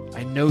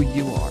 "I know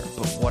you are,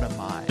 but what am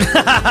I?"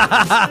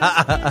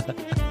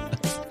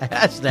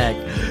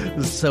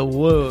 Hashtag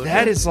swoon.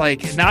 That is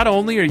like, not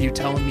only are you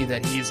telling me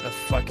that he's a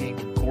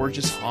fucking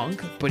gorgeous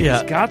hunk, but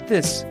Yeah. he's got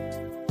this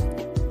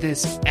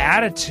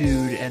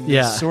attitude and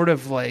Yeah. this sort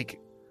of like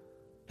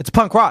It's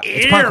punk rock.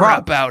 It's air punk rock.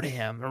 about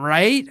him,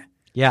 right?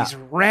 Yeah. These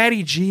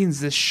ratty jeans,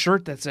 this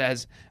shirt that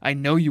says, "I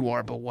know you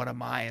are, but what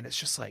am I?" And it's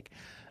just like,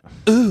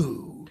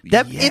 ooh.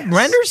 That- it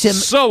renders him-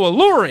 so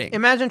alluring.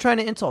 Imagine trying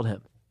to insult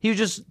him. He would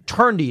just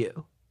turn to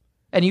you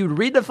And you'd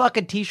read the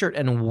fucking T-shirt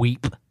and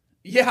weep.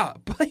 Yeah,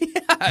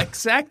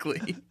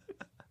 exactly.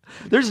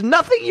 There's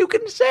nothing you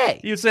can say.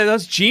 You'd say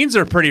those jeans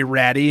are pretty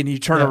ratty, and you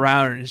turn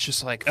around and it's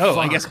just like, oh,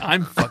 I Fuck. guess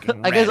I'm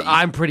fucking ratty. I guess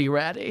I'm pretty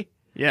ratty.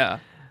 Yeah.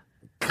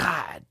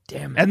 God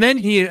damn it. And then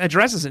he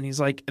addresses it, and he's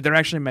like, they're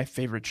actually my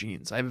favorite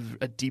jeans. I have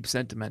a deep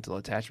sentimental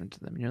attachment to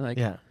them. And you're like,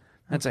 Yeah.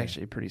 that's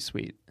actually pretty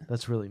sweet.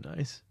 That's really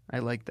nice. I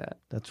like that.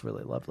 That's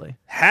really lovely.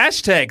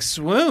 Hashtag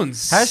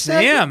swoons.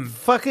 Hashtag Sam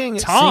fucking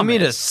Thomas. see me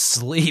to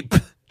sleep.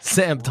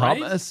 Sam Right?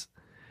 Thomas.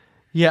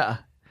 Yeah.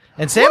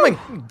 And Sam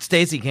and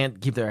Stacy can't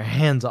keep their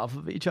hands off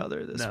of each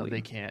other this No, week.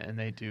 they can't, and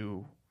they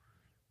do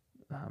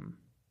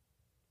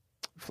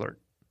flirt.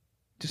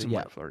 Do some Yeah.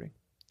 light flirting.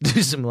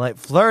 Do some light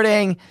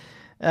flirting.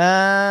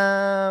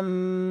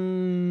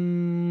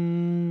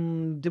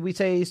 Did we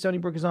say Stony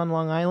Brook is on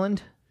Long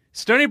Island?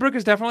 Stony Brook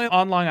is definitely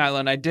on Long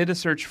Island. I did a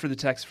search for the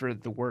text for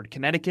the word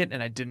Connecticut,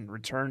 and I didn't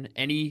return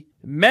any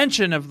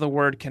mention of the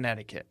word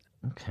Connecticut.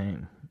 Okay.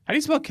 How do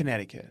you spell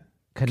Connecticut?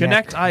 Connect.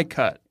 Connect, I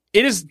cut.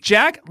 It is,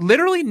 Jack,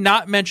 literally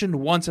not mentioned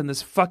once in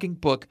this fucking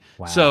book.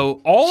 Wow.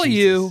 So all of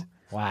you Jesus.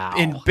 Wow.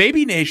 in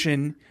Baby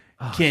Nation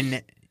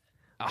can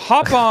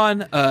hop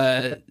on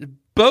a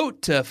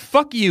boat to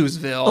fuck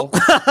yousville,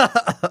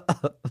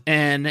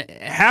 and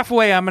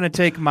halfway I'm going to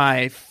take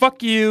my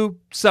fuck you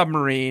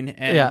submarine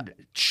and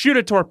shoot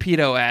a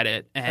torpedo at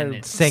it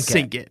and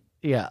sink it.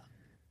 Yeah.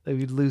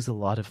 We'd lose a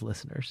lot of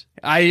listeners.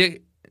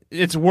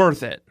 It's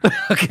worth it.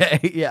 Okay.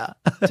 Yeah.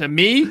 To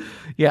me,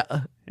 Yeah.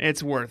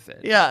 it's worth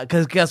it. Yeah.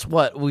 Because guess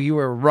what? Well, you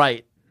were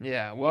right.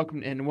 Yeah,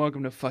 welcome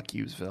to fuck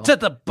yousville. It's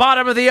at the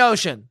bottom of the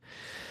ocean.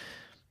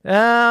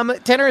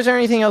 Tanner, is there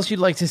anything else you'd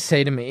like to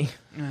say to me?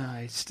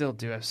 I still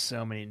do have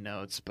so many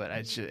notes, but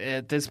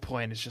at this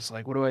point, it's just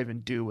like, what do I even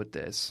do with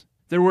this?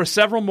 There were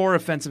several more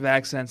offensive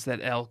accents that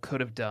Elle could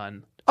have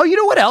done. Oh, you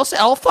know what else?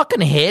 Elle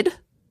fucking hid.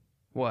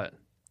 What?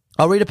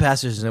 I'll read a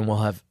passage and then we'll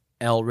have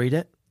Elle read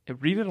it.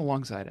 Read it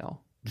alongside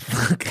Elle.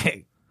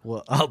 Okay.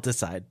 Well, I'll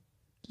decide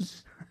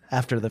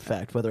after the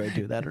fact whether I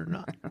do that or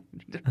not.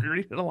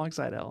 Read it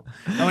alongside Elle.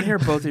 I want to hear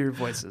both of your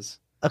voices.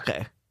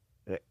 Okay.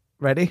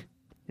 Ready?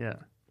 Yeah.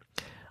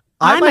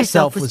 I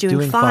myself was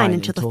doing fine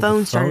until the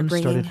phone started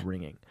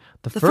ringing.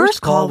 The The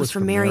first call was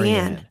from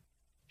Marianne.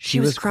 She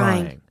was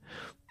crying.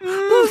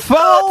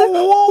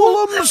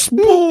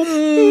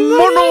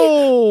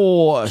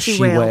 She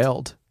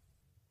wailed.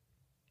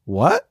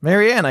 What?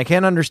 Marianne, I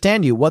can't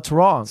understand you. What's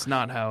wrong? It's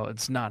not how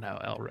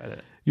Elle read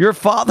it. Your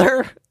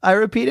father, I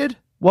repeated,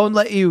 won't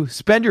let you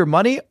spend your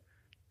money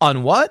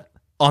on what?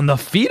 On the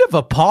feet of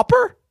a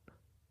pauper?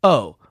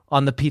 Oh,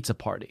 on the pizza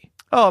party.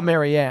 Oh,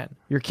 Marianne,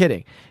 you're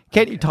kidding.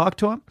 Can't you talk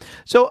to him?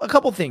 So a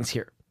couple things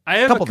here. I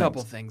have a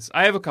couple things.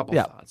 I have a couple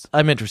thoughts.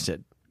 I'm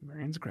interested.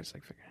 Marianne's a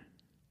Christ-like figure.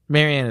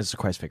 Marianne is a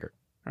Christ figure.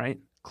 Right?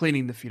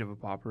 Cleaning the feet of a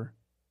pauper.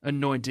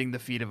 Anointing the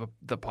feet of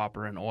the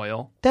pauper in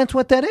oil. That's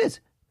what that is.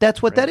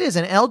 That's what that is.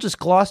 And Elle just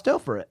glossed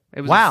over it.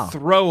 It was a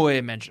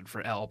throwaway mention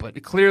for Elle,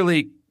 but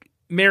clearly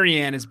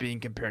Marianne is being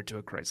compared to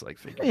a Christ-like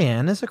figure.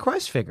 Marianne is a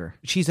Christ figure.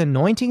 She's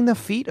anointing the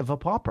feet of a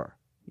pauper.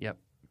 Yep.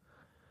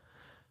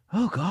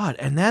 Oh, God.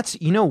 And that's,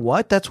 you know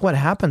what? That's what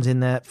happens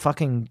in that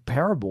fucking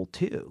parable,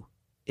 too,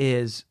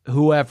 is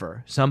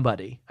whoever,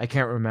 somebody, I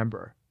can't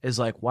remember, is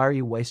like, why are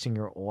you wasting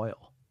your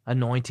oil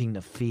anointing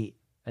the feet?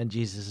 And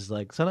Jesus is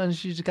like,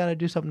 sometimes you just got to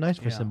do something nice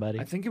for somebody.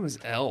 I think it was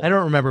Elle. I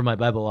don't remember my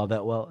Bible all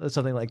that well. It's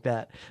something like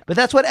that. But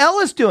that's what Elle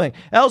is doing.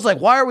 Elle's like,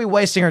 why are we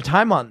wasting our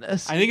time on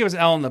this? I think it was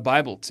Elle in the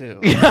Bible, too.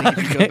 I think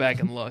if you go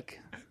back and look.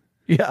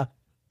 Yeah.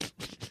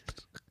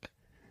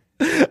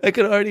 I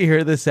could already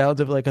hear the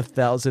sounds of like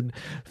 1,000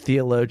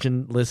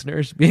 theologian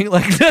listeners being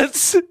like,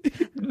 that's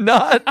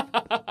not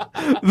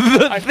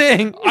the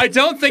thing. I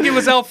don't think it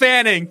was Elle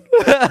Fanning.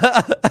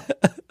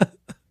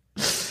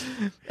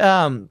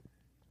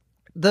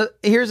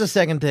 Here's a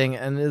second thing,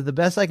 and the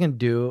best I can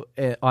do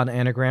on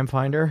Anagram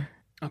Finder.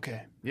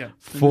 Okay, yeah.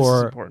 For this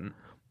is important.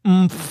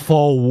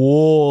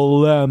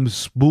 Mfawolem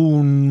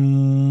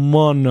spoon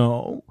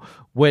mono,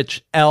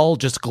 which Elle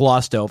just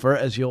glossed over,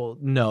 as you'll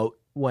note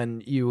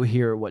when you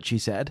hear what she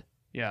said.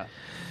 Yeah.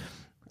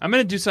 I'm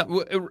going to do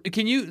something.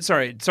 Can you,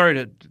 sorry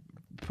to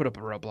put up a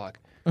roadblock.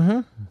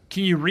 Mm-hmm.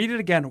 Can you read it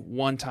again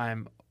one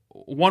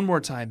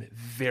more time,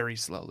 very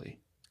slowly?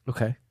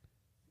 Okay.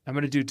 I'm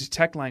going to do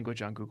detect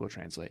language on Google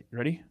Translate. You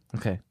ready?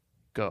 Okay.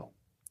 Go.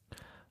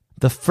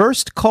 The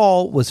first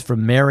call was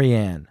from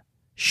Marianne.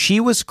 She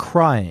was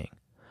crying.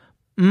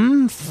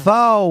 Mfawolem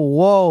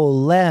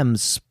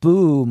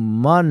spoo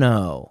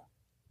mono,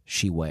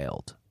 she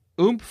wailed.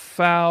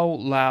 Fow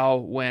lao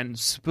when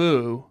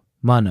spoo.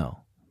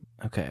 Mono.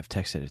 Okay, I've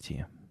texted it to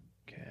you.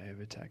 Okay, I have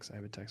a text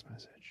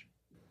message.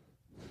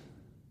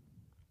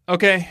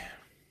 Okay.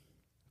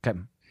 Okay.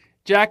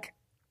 Jack,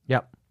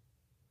 Yep.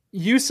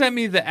 you sent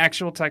me the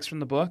actual text from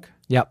the book,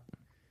 Yep.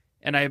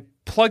 and I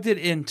plugged it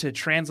into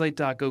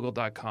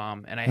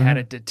translate.google.com, and I had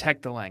it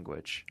detect the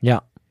language. Yeah.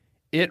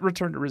 It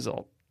returned a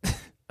result.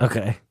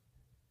 Okay.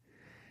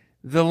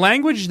 The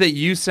language that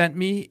you sent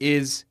me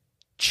is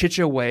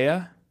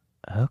Chichewa,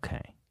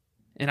 Okay.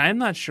 and I'm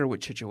not sure what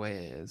Chichewa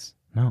is.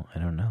 No, I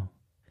don't know.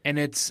 And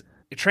it's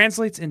It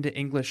translates into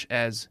English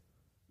as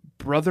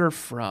brother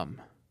from.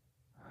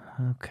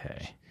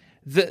 Okay.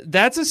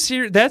 That's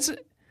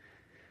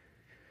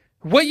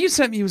what you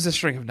sent me was a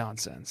string of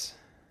nonsense.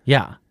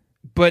 Yeah.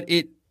 But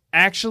it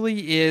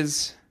actually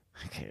is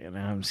Okay,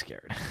 now I'm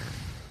scared.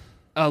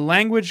 a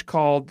language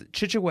called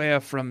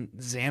Chichewa from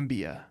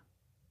Zambia,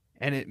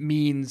 and it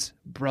means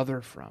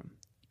brother from.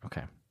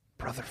 Okay.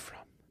 Brother from.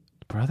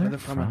 Brother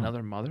from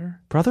another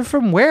mother? Brother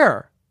from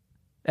where?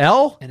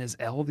 L? And is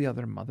L the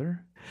other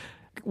mother?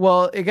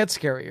 Well, it gets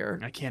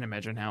scarier. I can't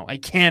imagine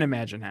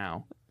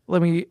how.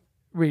 Let me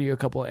read you a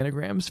couple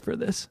anagrams for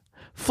this.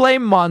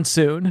 Flame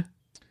monsoon.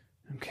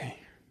 Okay.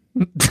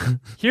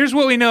 Here's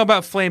what we know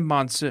about Flame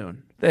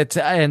Monsoon. It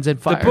ends in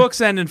fire. The books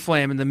end in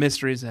flame and the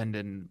mysteries end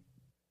in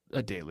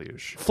a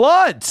deluge.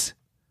 Floods.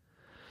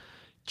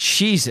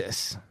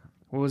 Jesus.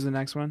 What was the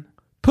next one?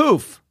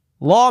 Poof.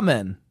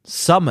 Lawmen.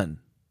 Summon.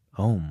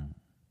 Om.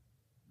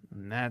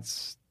 And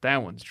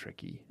that one's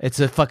tricky. It's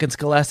a fucking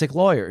Scholastic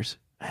Lawyers.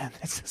 Man,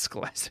 that's a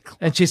Scholastic.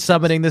 And she's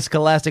summoning the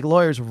Scholastic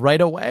Lawyers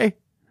right away.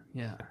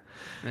 Yeah. And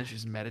then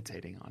she's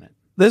meditating on it.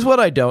 This one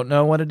I don't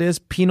know what it is.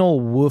 Penal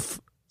woof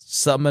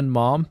summon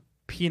mom.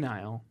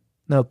 Penile.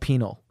 No,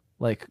 penal.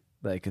 Like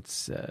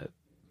it's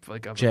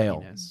Like of jail.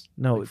 A penis.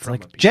 No, it's from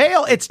like a penis.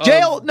 jail. It's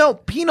jail. No,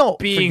 penal.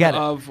 Being Forget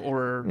of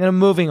or it.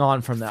 Moving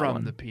on from that from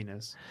one. the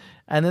penis.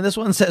 And then this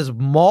one says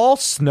mall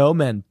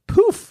snowman.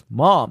 Poof,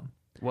 mom.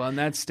 Well, and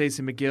that's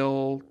Stacey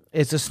McGill,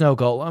 It's a snow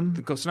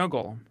golem. the Snow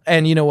Golem.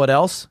 And you know what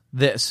else?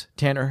 This,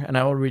 Tanner, and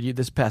I will read you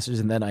this passage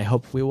and then I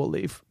hope we will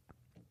leave.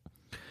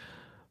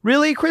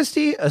 Really,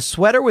 Christy? A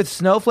sweater with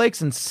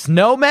snowflakes and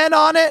snowmen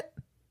on it?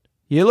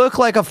 You look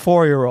like a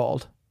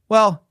 4-year-old.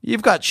 Well,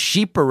 you've got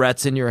sheep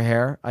barrettes in your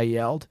hair, I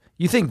yelled.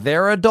 You think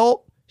they're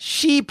adult?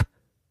 Sheep,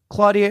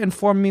 Claudia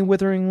informed me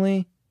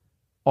witheringly,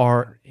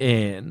 are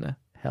in.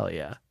 Hell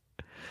yeah.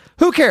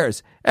 Who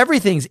cares?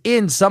 Everything's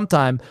in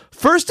sometime.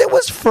 First it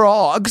was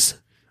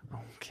frogs.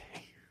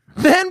 Okay.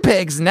 Then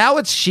pigs. Now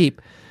it's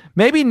sheep.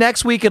 Maybe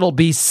next week it'll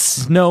be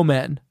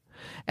snowmen.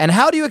 And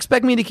how do you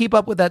expect me to keep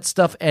up with that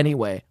stuff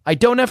anyway? I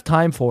don't have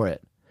time for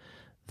it.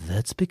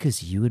 That's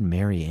because you and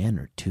Marianne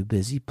are too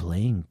busy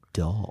playing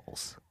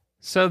dolls.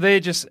 So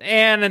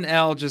Anne and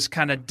Elle just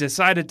kind of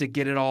decided to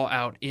get it all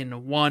out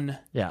in one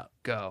Yeah.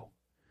 go.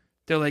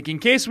 They're like, in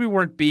case we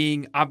weren't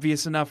being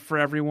obvious enough for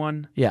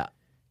everyone, Yeah.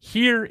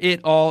 here it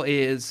all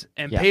is,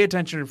 and Yeah. pay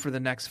attention for the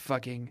next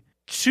fucking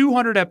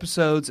 200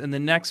 episodes and the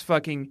next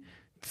fucking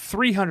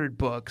 300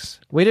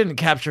 books. We didn't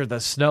capture the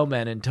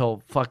snowmen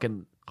until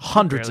fucking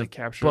hundreds Barely of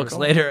captured books it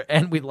all. later,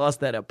 and we lost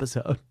that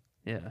episode,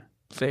 Yeah.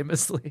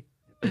 famously.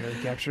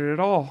 Really captured it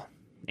all.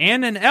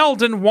 Anne and Elle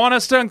didn't want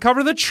us to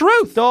uncover the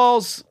truth.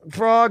 Dolls,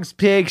 frogs,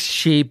 pigs,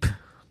 sheep.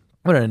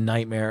 What a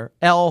nightmare.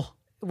 Elle,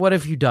 what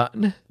have you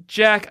done?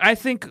 Jack, I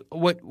think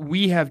what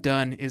we have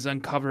done is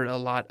uncovered a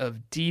lot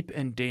of deep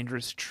and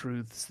dangerous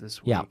truths this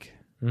Yeah. week.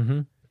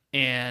 Mm-hmm.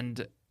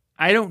 And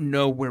I don't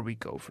know where we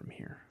go from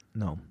here.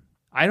 No.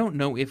 I don't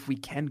know if we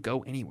can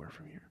go anywhere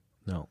from here.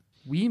 No.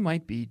 We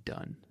might be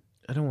done.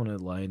 I don't want to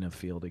lie in a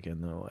field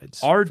again, though.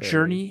 It's Our very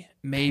journey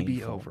may be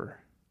painful. over.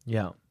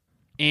 Yeah.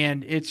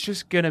 And it's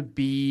just going to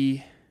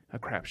be a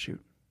crapshoot.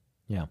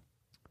 Yeah.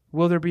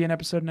 Will there be an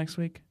episode next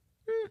week?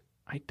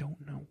 I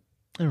don't know.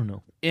 I don't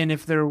know. And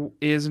if there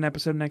is an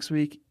episode next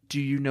week,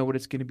 do you know what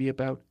it's going to be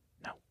about?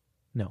 No.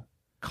 No.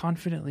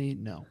 Confidently,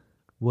 no.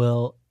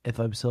 Well, if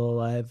I'm still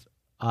alive,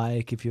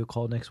 I give you a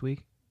call next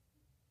week?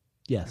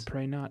 Yes. I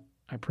pray not.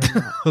 I pray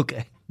not.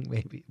 Okay.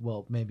 Maybe.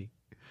 Well, maybe.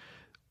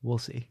 We'll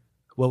see.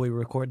 Will we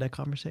record that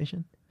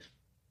conversation?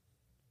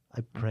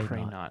 I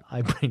pray not.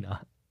 I pray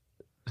not.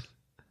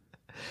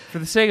 For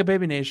the sake of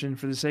Baby Nation,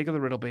 for the sake of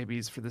the Riddle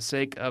Babies, for the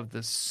sake of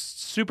the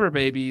Super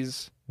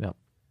Babies, Yep.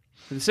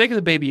 for the sake of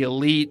the Baby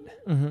Elite,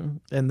 Mm-hmm.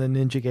 And the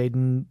Ninja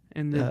Gaiden.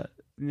 and the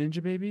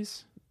Ninja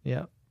Babies,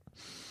 Yeah.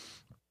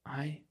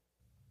 I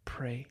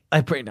pray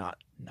I pray not.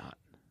 not.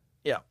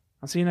 Yeah.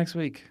 I'll see you next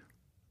week.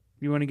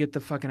 You want to get the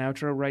fucking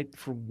outro right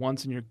for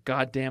once in your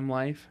goddamn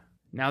life?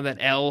 Now that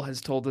Elle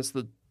has told us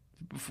the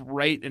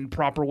right and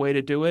proper way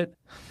to do it?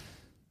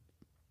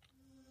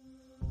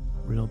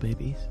 Riddle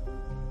babies.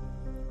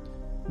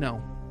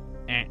 No.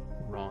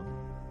 Wrong.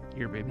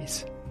 Ear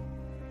babies.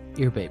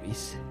 Ear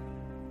babies.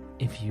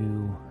 If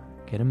you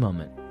get a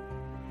moment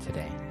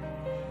today,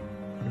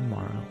 or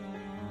tomorrow,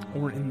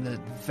 Or in the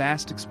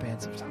vast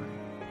expanse of time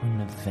or in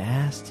the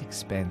vast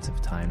expanse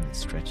of time that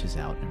stretches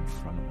out in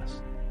front of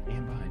us,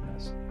 and behind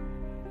us.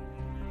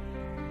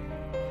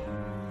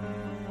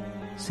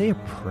 say a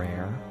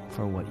prayer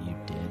for what you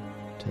did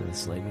to the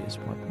Slavius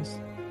Porpoise.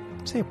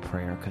 Say a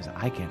prayer because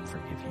I can't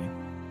forgive you.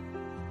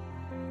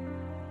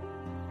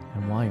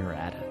 And while you're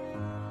at it,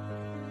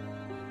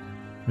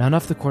 round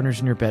off the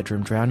corners in your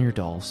bedroom, drown your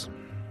dolls,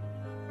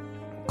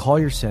 call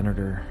your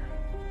senator,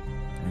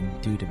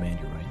 and do demand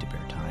your right to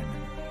bear time.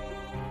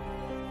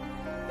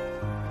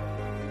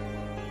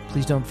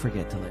 Please don't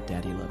forget to let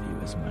Daddy love you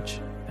as much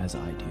as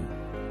I do.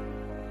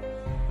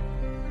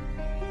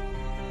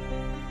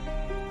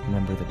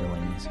 Remember the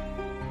Delaney's.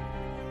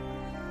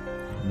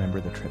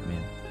 Remember the Trip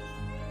Man.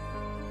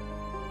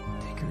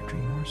 your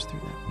dream horse through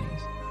that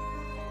maze.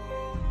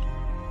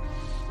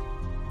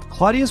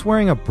 Claudia's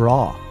wearing a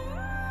bra.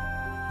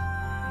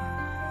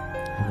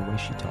 And the way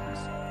she talks.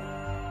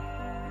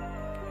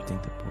 I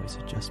think the boys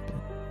had just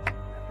been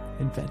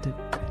invented.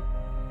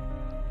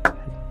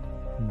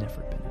 Had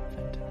never been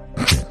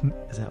invented.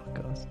 Is that how it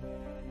goes?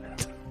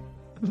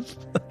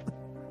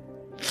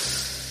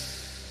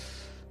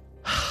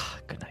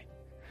 Good night.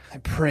 I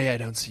pray I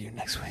don't see you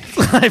next week.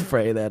 I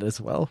pray that as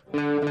well.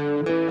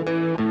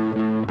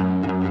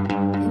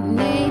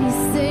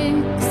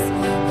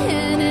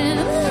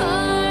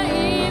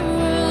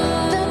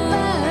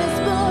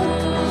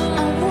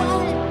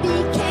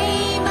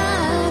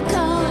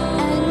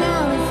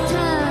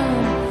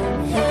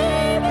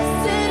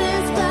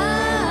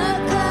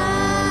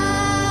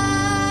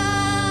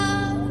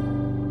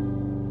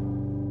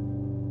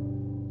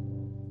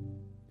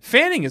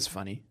 Fanning is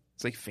funny.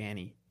 It's like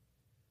fanny.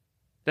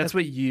 That's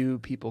what you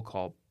people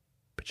call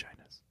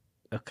vaginas.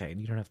 Okay,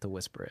 you don't have to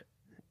whisper it.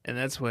 And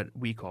that's what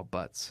we call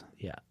butts.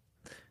 Yeah.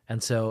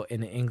 And so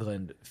in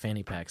England,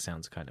 fanny pack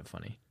sounds kind of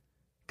funny.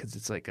 Because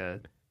it's like a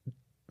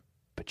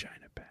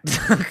vagina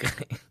pack.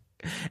 Okay.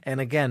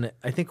 And again,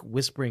 I think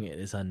whispering it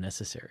is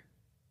unnecessary.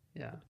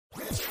 Yeah.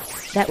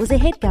 That was a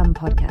HeadGum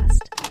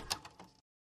podcast.